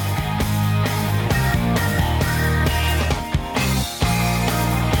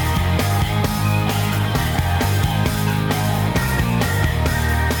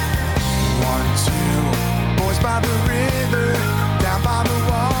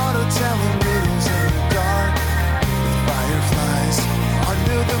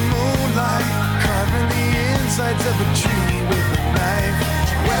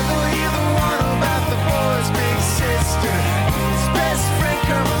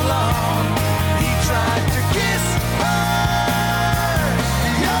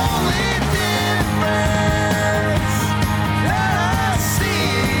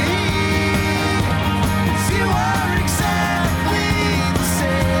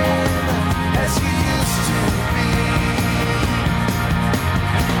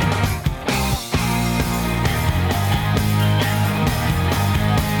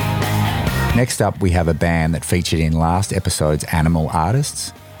 Next up, we have a band that featured in last episode's Animal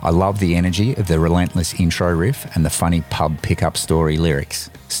Artists. I love the energy of the relentless intro riff and the funny pub pickup story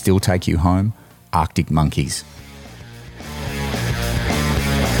lyrics. Still Take You Home, Arctic Monkeys.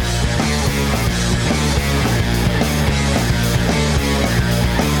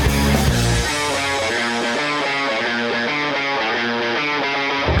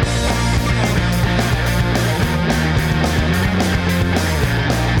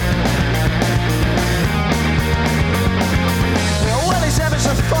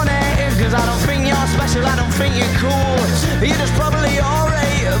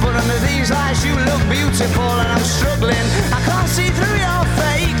 beautiful and I'm struggling. I can't see through your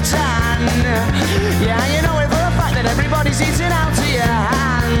fake tan. Yeah, you know it for a fact that everybody's eating out of your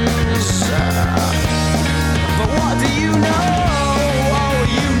hands. But what do you know? Oh,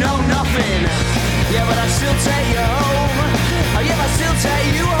 you know nothing. Yeah, but I still take you home. Oh, yeah, I still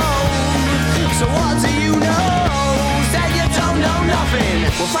take you home. So what do you know? That you don't know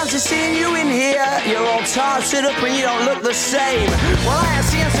nothing. Well, fancy seeing you in here. You're all tarted up and you don't look the same. Well, I have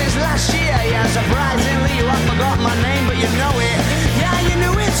seen you since last year. Yeah, surprisingly, you have forgotten my name, but you know it. Yeah, you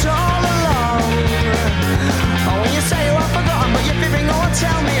knew it all along. Oh, when you say you have forgotten, but you're fibbing, oh,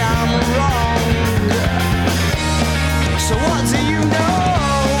 tell me I'm wrong. So what do you know?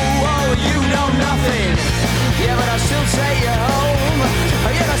 Oh, you know nothing. Yeah, but I still take you home.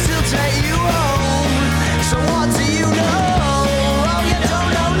 Oh, yeah, I still take you home. So what do you know? Oh, you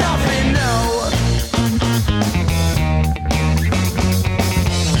don't know nothing, no.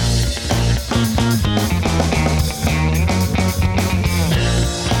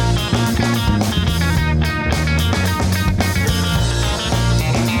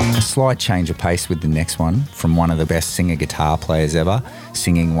 Slight change of pace with the next one from one of the best singer-guitar players ever,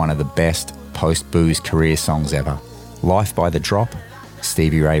 singing one of the best post-booze career songs ever. Life by the Drop,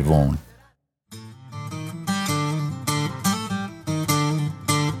 Stevie Ray Vaughan.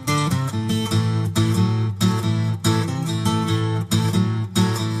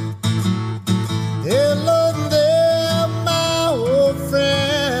 Hello there, my old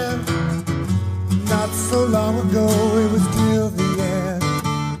friend. Not so long ago, it was till the end.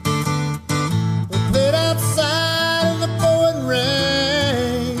 We played outside in the pouring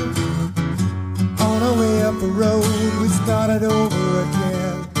rain. On our way up the road, we started over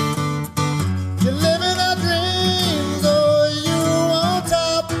again. You're living our dreams, oh, you on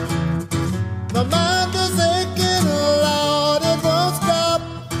top. My mind is aching, Lord, it won't stop.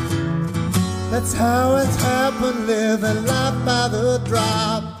 That's how it's happened, living life by the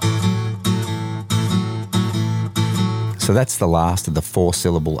drop. So that's the last of the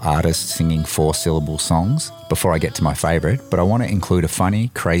 4-syllable artists singing 4-syllable songs before I get to my favourite, but I want to include a funny,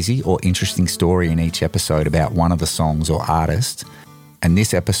 crazy or interesting story in each episode about one of the songs or artist. And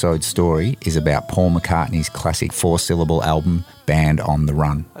this episode's story is about Paul McCartney's classic 4-syllable album, Band on the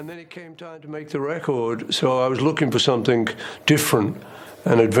Run. And then it came time to make the record, so I was looking for something different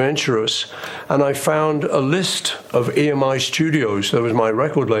and adventurous, and I found a list of EMI studios. That was my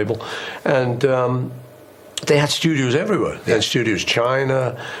record label, and they had studios everywhere. They had studios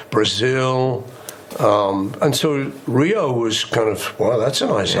China, Brazil, and so Rio was kind of, well, that's a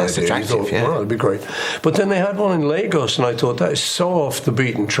nice idea. It's attractive, you thought, well, that'd be great. But then they had one in Lagos, and I thought, that is so off the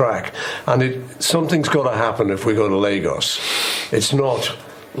beaten track, and something's got to happen if we go to Lagos. It's not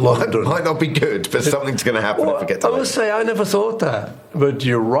London. Might not be good, but something's going to happen if we get to I must say, I never thought that, but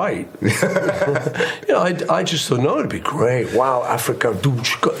you're right. I just thought, no, it'd be great. Wow, Africa.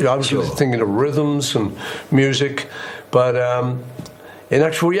 I was thinking of rhythms and music, but in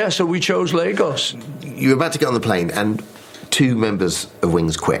actual, so we chose Lagos. You were about to get on the plane, and 2 members of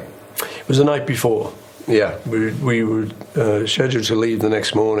Wings quit. It was the night before. Yeah, we were scheduled to leave the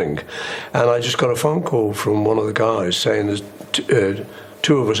next morning, and I just got a phone call from one of the guys saying there's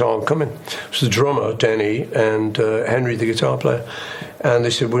 2 of us aren't coming. It was the drummer, Denny, and Henry, the guitar player. And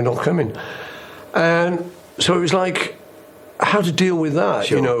they said, we're not coming. And so it was like, how to deal with that?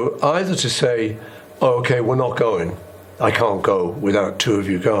 Sure. You know, either to say, oh, okay, we're not going. I can't go without 2 of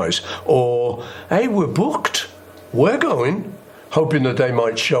you guys. Or, hey, we're booked. We're going. Hoping that they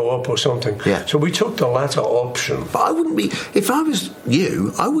might show up or something. Yeah. So we took the latter option. But I wouldn't be, if I was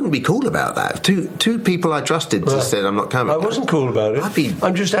you, I wouldn't be cool about that. Two people I trusted just said, I'm not coming. I wasn't cool about it.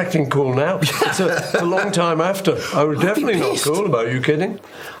 I'm just acting cool now. It's a long time after. I was definitely not cool about it. Are you kidding?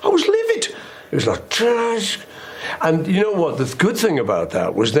 I was livid. It was like, trash. And you know what? The good thing about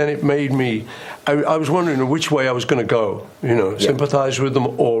that was then it made me, I was wondering which way I was going to go, you know, sympathise with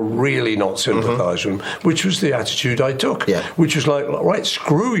them or really not sympathise with them, which was the attitude I took, which was like, right,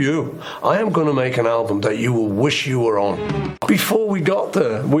 screw you. I am going to make an album that you will wish you were on. Before we got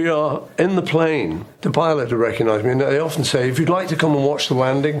there, we are in the plane. The pilot had recognised me, and they often say, if you'd like to come and watch the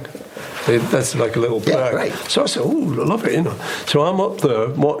landing, that's like a little perk. Right. So I said, oh, I love it, you know. So I'm up there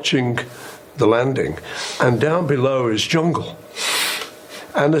watching the landing, and down below is jungle,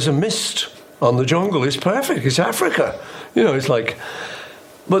 and there's a mist on the jungle. It's perfect. It's Africa, you know. It's like,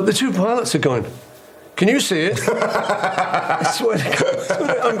 but the 2 pilots are going, can you see it? I swear to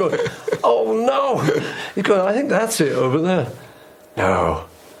God. I'm going, oh no. He's going, I think that's it over there. No.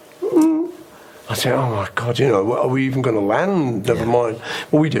 I said, oh my God, you know, are we even going to land? Never mind.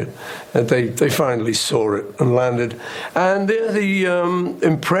 Well, we did. And they finally saw it and landed. And the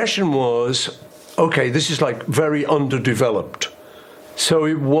impression was, okay, this is like very underdeveloped. So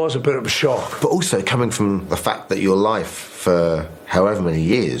it was a bit of a shock. But also coming from the fact that your life for however many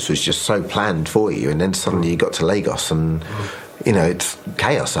years was just so planned for you, and then suddenly you got to Lagos and, you know, it's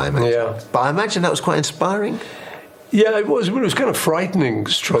chaos, I imagine. Yeah. But I imagine that was quite inspiring. Yeah, it was. It was kind of frightening,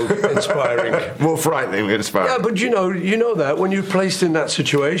 stroke inspiring. More frightening than inspiring. Yeah, but you know that when you're placed in that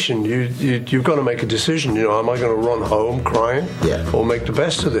situation, you've got to make a decision. You know, am I going to run home crying, or make the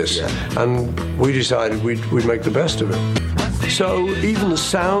best of this? Yeah. And we decided we'd make the best of it. So even the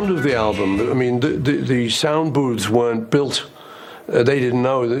sound of the album, I mean, the sound booths weren't built. They didn't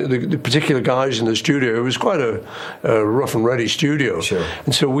know. The particular guys in the studio, it was quite a rough and ready studio. Sure.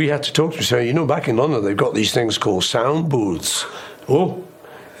 And so we had to talk to them, say, you know, back in London, they've got these things called sound booths. Oh.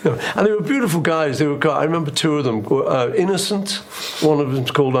 You know, and they were beautiful guys. I remember two of them, Innocent, one of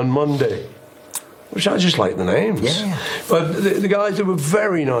them's called On Monday, which I just like the names. Yeah. But the guys, they were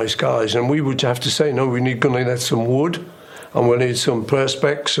very nice guys, and we would have to say, no, we're going to need some wood, and we'll need some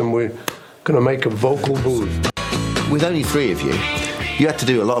perspex, and we're going to make a vocal booth. With only three of you, you had to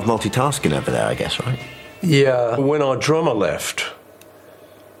do a lot of multitasking over there, I guess, right? Yeah. When our drummer left,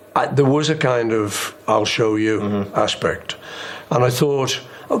 there was a kind of I'll show you aspect. And I thought,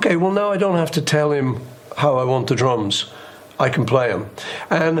 okay, well, now I don't have to tell him how I want the drums. I can play them.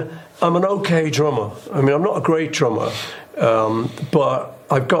 And I'm an okay drummer. I mean, I'm not a great drummer, but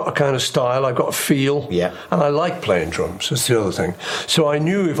I've got a kind of style, I've got a feel, and I like playing drums. That's the other thing. So I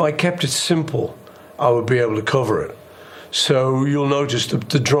knew if I kept it simple, I would be able to cover it. So you'll notice the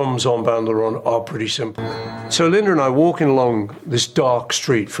drums on Bound to Run are pretty simple. So Linda and I walking along this dark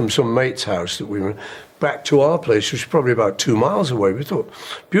street from some mate's house that we went back to our place, which was probably about 2 miles away. We thought,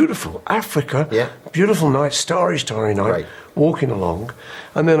 beautiful, Africa, beautiful night, starry night, walking along.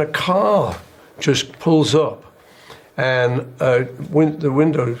 And then a car just pulls up and the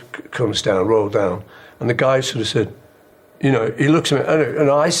window comes down, rolled down, and the guy sort of said, you know, he looks at me, and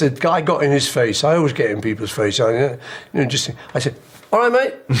I said, guy got in his face. I always get in people's face. I said, all right,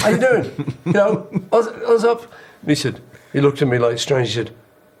 mate, how you doing? You know, what's up? And he looked at me like strange. He said,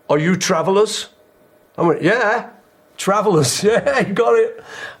 are you travellers? I went, yeah, travellers. Yeah, you got it.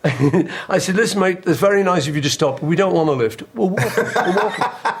 I said, listen, mate, it's very nice of you to stop, but we don't want a lift. We're walking.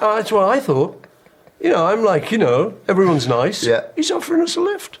 That's what I thought. You know, I'm like, you know, everyone's nice. Yeah. He's offering us a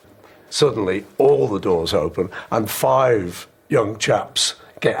lift. Suddenly, all the doors open, and 5 young chaps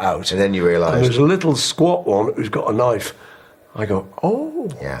get out. And then you realise... And there's a little squat one who's got a knife. I go, oh.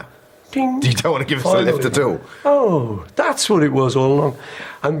 Yeah. Ding. You don't want to give us a lift at all. Oh, that's what it was all along.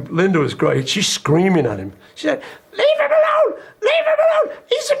 And Linda was great. She's screaming at him. She said, leave him alone! Leave him alone!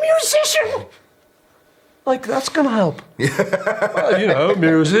 He's a musician! Like, that's going to help. Well, you know,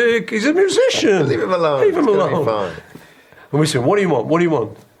 music. He's a musician. Leave him alone. Leave him alone. Be fine. And we said, what do you want? What do you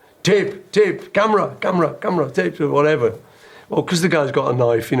want? Tape, camera, tape, whatever. Well, because the guy's got a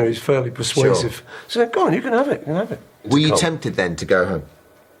knife, you know, he's fairly persuasive. Sure. So go on, you can have it, Were you tempted then to go home?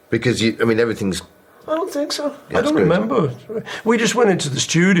 Because, everything's... I don't think so. Yeah, I don't remember. We just went into the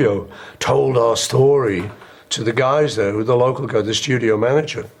studio, told our story to the guys there, the local guy, the studio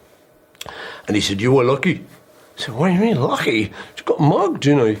manager. And he said, you were lucky. I said, what do you mean, lucky? You got mugged,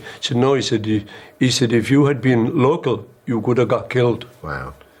 you know. He said, no, he said, if you had been local, you would have got killed.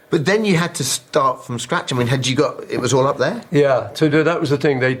 Wow. But then you had to start from scratch. I mean, it was all up there? Yeah, so that was the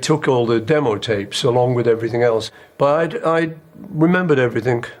thing. They took all the demo tapes along with everything else. But I remembered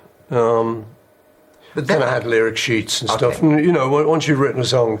everything. But then I had lyric sheets and stuff. And, you know, once you've written a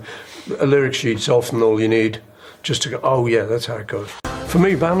song, a lyric sheet's often all you need just to go, oh, yeah, that's how it goes. For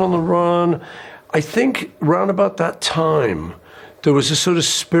me, Bound on the Run, I think round about that time, there was a sort of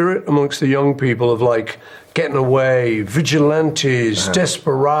spirit amongst the young people of, like, getting away, vigilantes,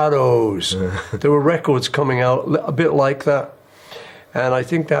 desperados. There were records coming out a bit like that. And I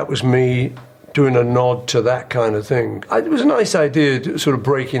think that was me doing a nod to that kind of thing. It was a nice idea, sort of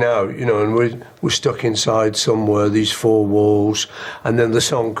breaking out, you know, and we're stuck inside somewhere, these 4 walls, and then the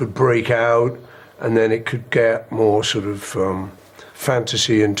song could break out, and then it could get more sort of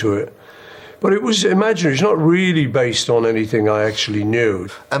fantasy into it. But it was imaginary. It's not really based on anything I actually knew.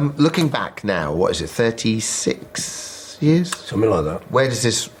 Looking back now, what is it, 36 years? Something like that. Where does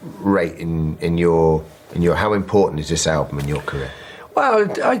this rate in your how important is this album in your career?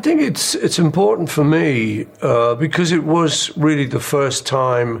 Well, I think it's important for me because it was really the first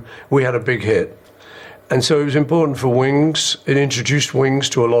time we had a big hit. And so it was important for Wings. It introduced Wings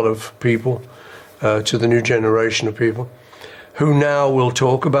to a lot of people, to the new generation of people, who now will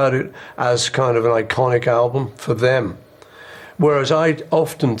talk about it as kind of an iconic album for them. Whereas I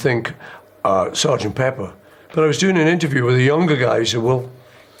often think Sgt. Pepper. But I was doing an interview with a younger guy who said, well,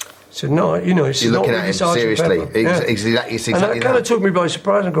 said, no, you know, it's You're not looking really at him Sergeant seriously. Pepper. It's exactly and that kind of took me by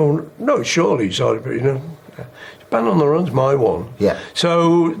surprise. I'm going, no, surely, Sergeant Pepper, you know. Band on the Run's my one. Yeah.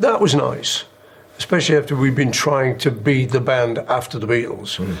 So that was nice, especially after we'd been trying to be the band after the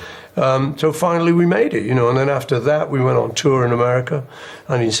Beatles. So finally we made it, you know, and then after that we went on tour in America,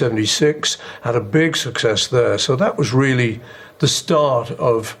 and in '76 had a big success there. So that was really the start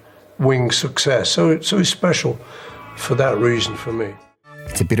of Wing's success. So it's special for that reason for me.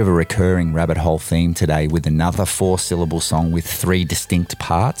 It's a bit of a recurring rabbit hole theme today with another 4-syllable song with 3 distinct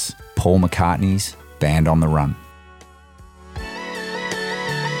parts, Paul McCartney's Band on the Run.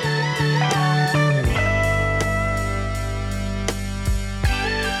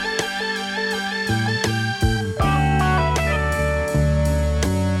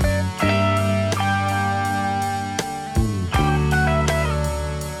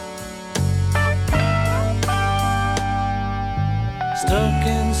 Stuck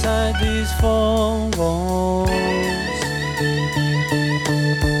inside these 4 walls,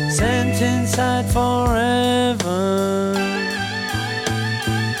 sent inside forever,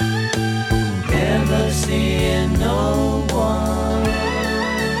 never seeing no one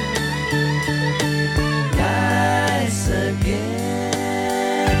nice again,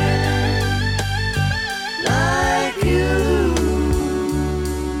 like you.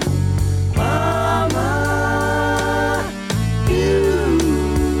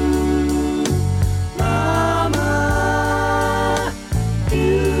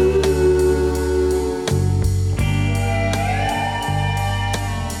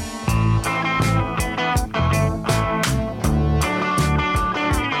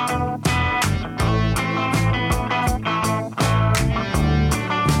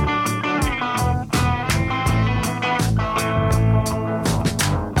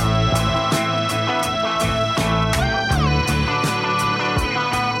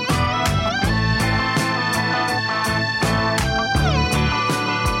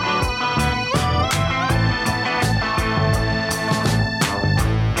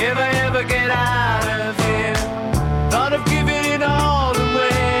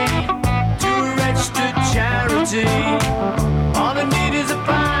 All I need is a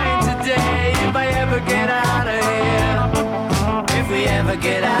pint today. If I ever get out of here, if we ever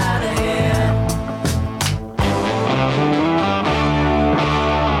get out of here.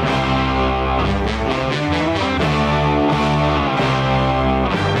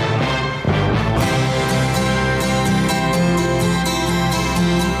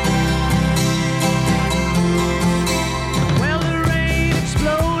 Well, the rain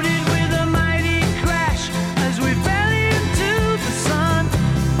exploded with a mighty crash as we fell into the sun.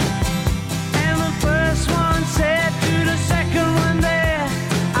 And the first one said to the second one there,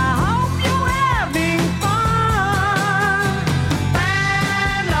 I hope you're having fun.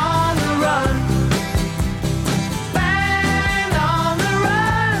 Band on the run, band on the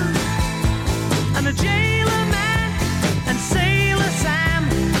run. And the jailer man and Sailor Sam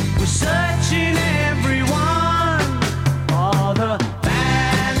were searching everyone for the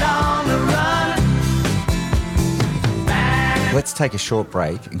band on the run. Let's take a short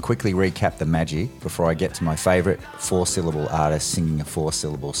break and quickly recap the magic before I get to my favourite 4-syllable artist singing a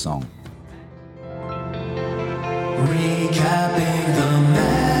 4-syllable song. Recapping the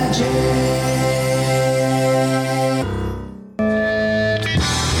magic.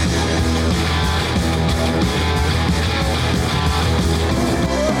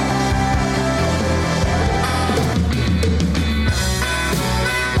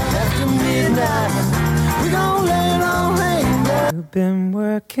 After midnight, we gon' lay it on rain down. You've been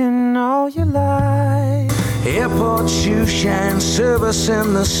working all your life. Airport shoe shine, service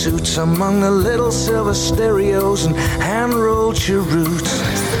in the suits among the little silver stereos and hand-rolled cheroots.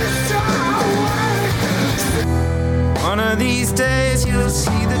 One of these days you'll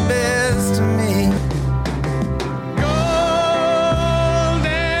see the best of me.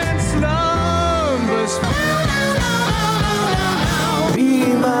 Golden slumbers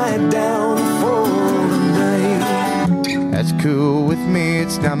Be my downfall tonight. That's cool with me,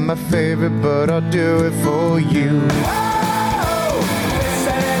 it's not my favorite, but I'll do it for you.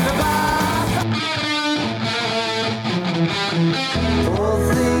 All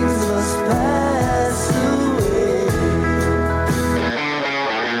things must pass away.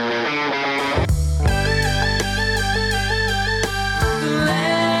 The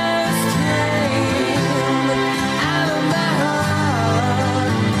last came out of my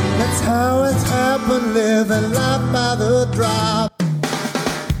heart. That's how it's happened, living life by the drop.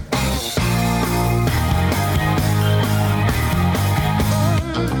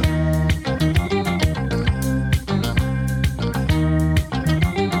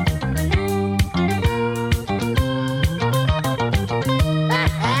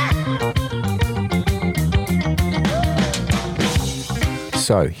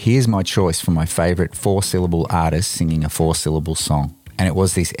 So here's my choice for my favourite 4-syllable artist singing a 4-syllable song. And it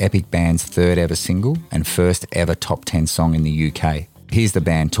was this epic band's 3rd ever single and 1st ever top 10 song in the UK. Here's the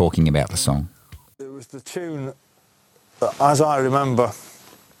band talking about the song. It was the tune that, as I remember,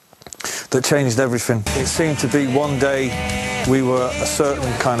 that changed everything. It seemed to be one day we were a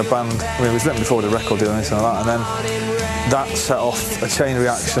certain kind of band. I mean, it was written before the record deal or anything like that, and then that set off a chain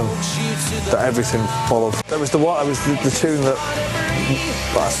reaction that everything followed. It was the tune that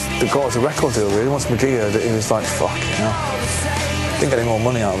got us a record deal, really. Once McGee heard it, he was like, fuck, you know. Didn't get any more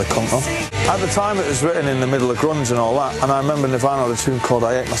money out of the cunt, though. At the time, it was written in the middle of grunge and all that, and I remember Nirvana had a tune called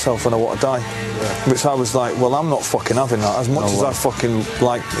I Hate Myself When I Want to Die, which I was like, well, I'm not fucking having that. As much as I fucking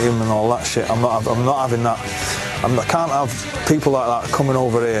like him and all that shit, I'm not having that. I can't have people like that coming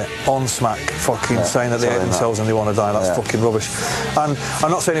over here on smack fucking saying that they hate themselves and they want to die. That's fucking rubbish. And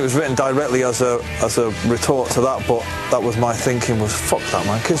I'm not saying it was written directly as a retort to that, but that was my thinking was, fuck that,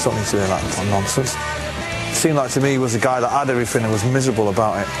 man. Kids don't need to hear that nonsense. It seemed like to me he was a guy that had everything and was miserable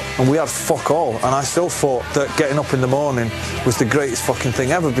about it. And we had fuck all. And I still thought that getting up in the morning was the greatest fucking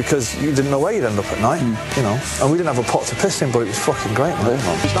thing ever because you didn't know where you'd end up at night, you know. And we didn't have a pot to piss in, but it was fucking great, man.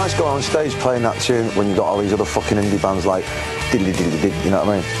 It's nice going on stage playing that tune when you got all these other fucking indie bands like diddly diddly diddly, you know what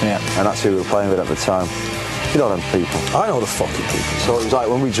I mean? Yeah. And that's who we were playing with at the time. You know them people. I know the fucking people. So it was like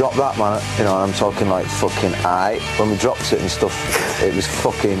when we dropped that, man, you know, and I'm talking like fucking aight. When we dropped it and stuff, it was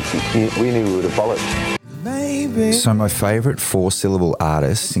fucking, we knew we would have bollocked. So my favourite 4-syllable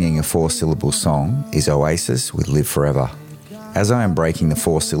artist singing a 4-syllable song is Oasis with Live Forever. As I am breaking the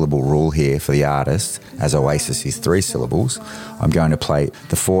 4-syllable rule here for the artist, as Oasis is 3 syllables, I'm going to play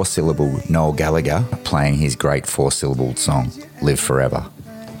the 4-syllable Noel Gallagher playing his great 4-syllable song, Live Forever.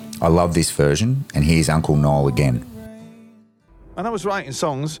 I love this version, and here's Uncle Noel again. And I was writing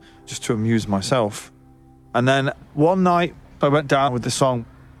songs just to amuse myself. And then one night I went down with the song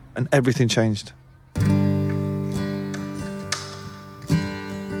and everything changed.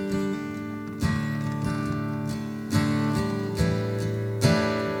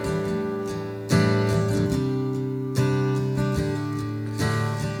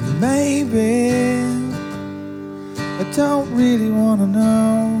 Maybe I don't really want to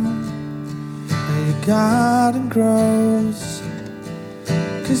know how your garden grows,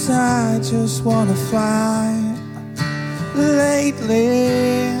 'cause I just want to fly.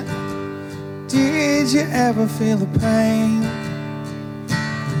 Lately, did you ever feel the pain?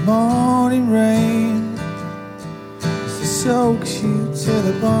 The morning rain soaks you to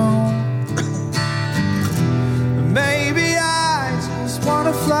the bone. Maybe I just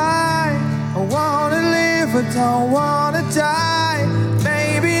wanna fly, I wanna live, I don't wanna die.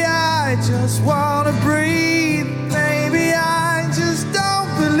 Maybe I just wanna breathe, maybe I just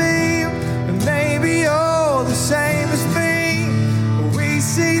don't believe. And maybe you're the same as me, we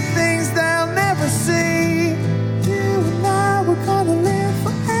see things they'll never see. You and I, we're gonna live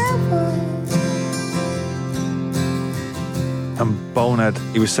forever. And Bonehead,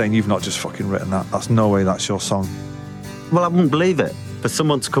 he was saying, you've not just fucking written that. That's no way that's your song. Well, I wouldn't believe it. For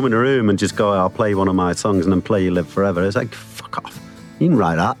someone to come in a room and just go, I'll play one of my songs and then play You Live Forever, it's like, fuck off. You didn't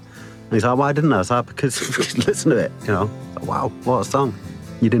write that. And he's like, why didn't I? I was like, because listen to it, you know. Like, wow, what a song.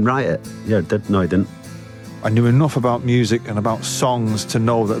 You didn't write it. Yeah, I did. No, I didn't. I knew enough about music and about songs to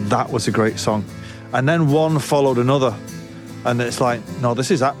know that that was a great song. And then one followed another. And it's like, no,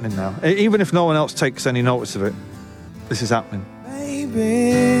 this is happening now. Even if no one else takes any notice of it, this is happening.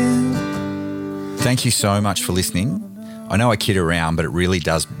 Thank you so much for listening. I know I kid around, but it really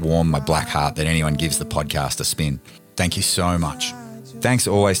does warm my black heart that anyone gives the podcast a spin. Thank you so much. Thanks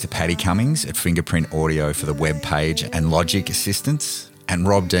always to Paddy Cummings at Fingerprint Audio for the web page and Logic assistance, and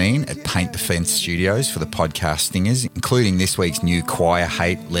Rob Dean at Paint Defence Studios for the podcast stingers, including this week's new Choir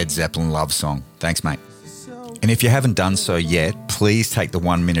Hate Led Zeppelin love song. Thanks, mate. And if you haven't done so yet, please take the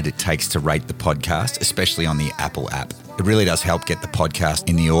 1 minute it takes to rate the podcast, especially on the Apple app. It really does help get the podcast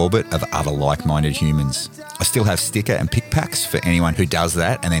in the orbit of other like-minded humans. I still have sticker and pick packs for anyone who does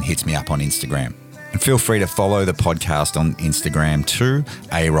that and then hits me up on Instagram. And feel free to follow the podcast on Instagram too,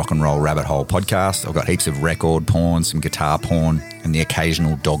 a Rock and Roll Rabbit Hole podcast. I've got heaps of record porn, some guitar porn, and the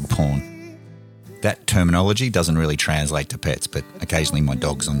occasional dog porn. That terminology doesn't really translate to pets, but occasionally my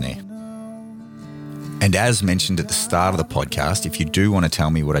dog's on there. And as mentioned at the start of the podcast, if you do want to tell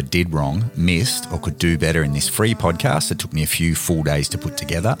me what I did wrong, missed, or could do better in this free podcast that took me a few full days to put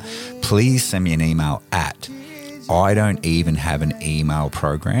together, please send me an email at I don't even have an email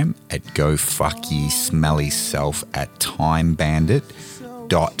program at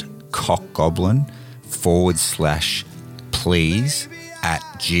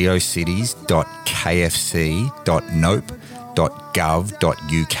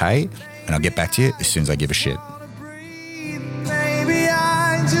heap.gov.uk, and I'll get back to you as soon as I give a shit. Maybe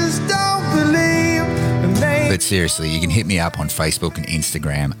I just don't believe. But seriously, you can hit me up on Facebook and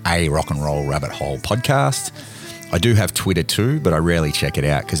Instagram, A Rock and Roll Rabbit Hole Podcast. I do have Twitter too, but I rarely check it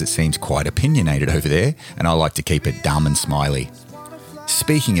out because it seems quite opinionated over there, and I like to keep it dumb and smiley.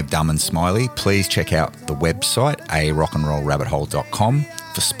 Speaking of dumb and smiley, please check out the website, arockandrollrabbithole.com,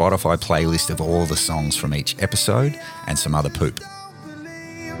 for Spotify playlist of all the songs from each episode and some other poop.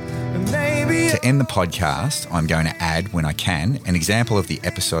 To end the podcast, I'm going to add, when I can, an example of the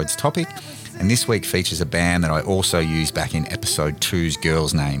episode's topic, and this week features a band that I also used back in episode 2's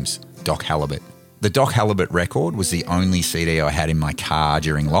Girls' Names, Doc Halibut. The Doc Halibut record was the only CD I had in my car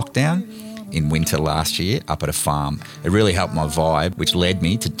during lockdown in winter last year up at a farm. It really helped my vibe, which led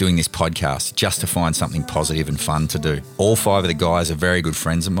me to doing this podcast just to find something positive and fun to do. All 5 of the guys are very good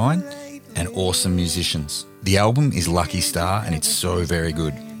friends of mine and awesome musicians. The album is Lucky Star and it's so very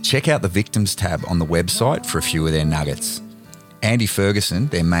good. Check out the Victims tab on the website for a few of their nuggets. Andy Ferguson,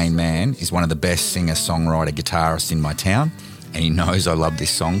 their main man, is one of the best singer, songwriter, guitarists in my town, and he knows I love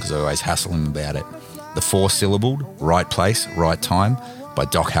this song because I always hassle him about it. The 4-syllabled, Right Place, Right Time by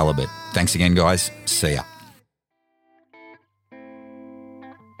Doc Halibut. Thanks again, guys. See ya.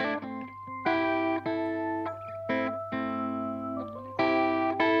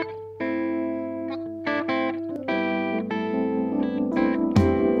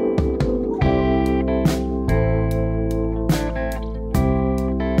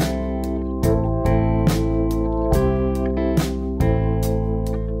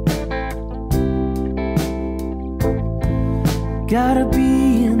 Gotta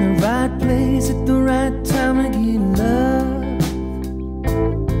be in the right place at the right time to get love.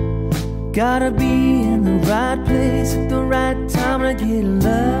 Gotta be in the right place at the right time to get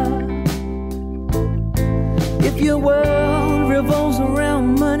love. If your world revolves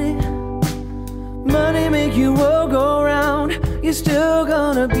around money, money make your world go round, you're still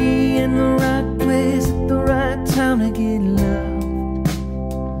gonna be in the right place at the right time to get love.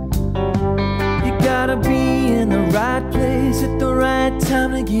 You gotta be in the right place at the right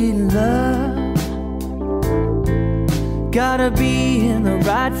time to get love. Gotta be in the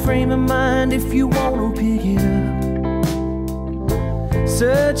right frame of mind if you wanna pick it up.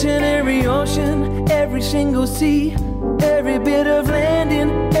 Searching every ocean, every single sea, every bit of land in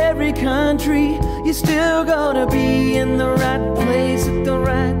every country, you still gotta be in the right place at the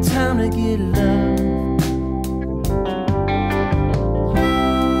right time to get love.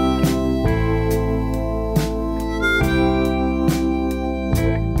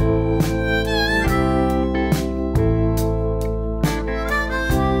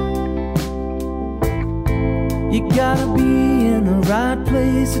 You gotta be in the right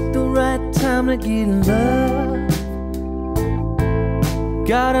place at the right time to get love.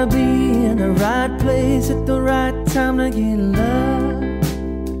 Gotta be in the right place at the right time to get love.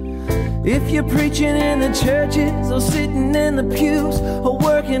 If you're preaching in the churches or sitting in the pews or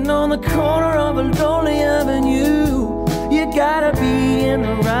working on the corner of a lonely avenue, you gotta be in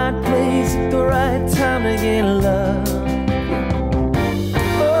the right place at the right time to get love.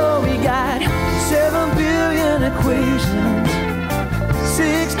 Oh, we got 7 billion equations,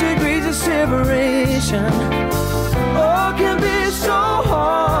 6 degrees of separation. Oh, can be so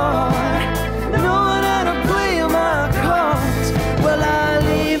hard, knowing how to play my cards. Well, I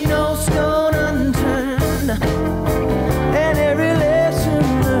leave no stone unturned, and every lesson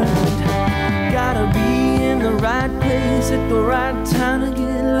learned. Gotta be in the right place at the right time to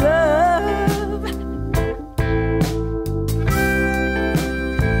get love.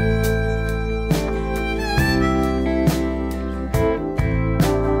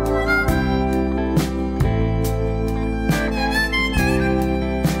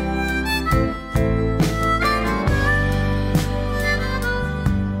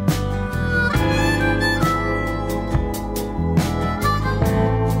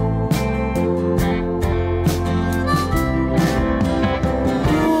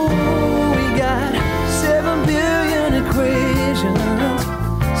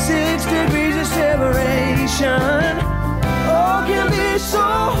 Oh, can be so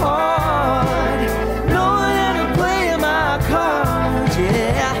hard, knowing how to play my cards.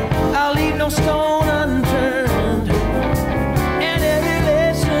 Yeah, I'll leave no stone unturned, and every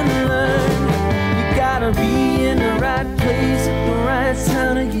lesson learned. You gotta be in the right place at the right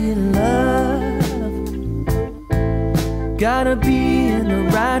time to get love. Gotta be in the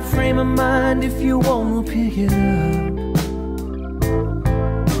right frame of mind if you wanna pick it up.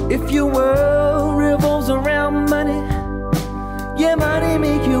 If your world revolves around money, yeah, money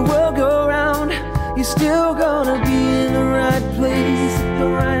make your world go round, you're still gonna be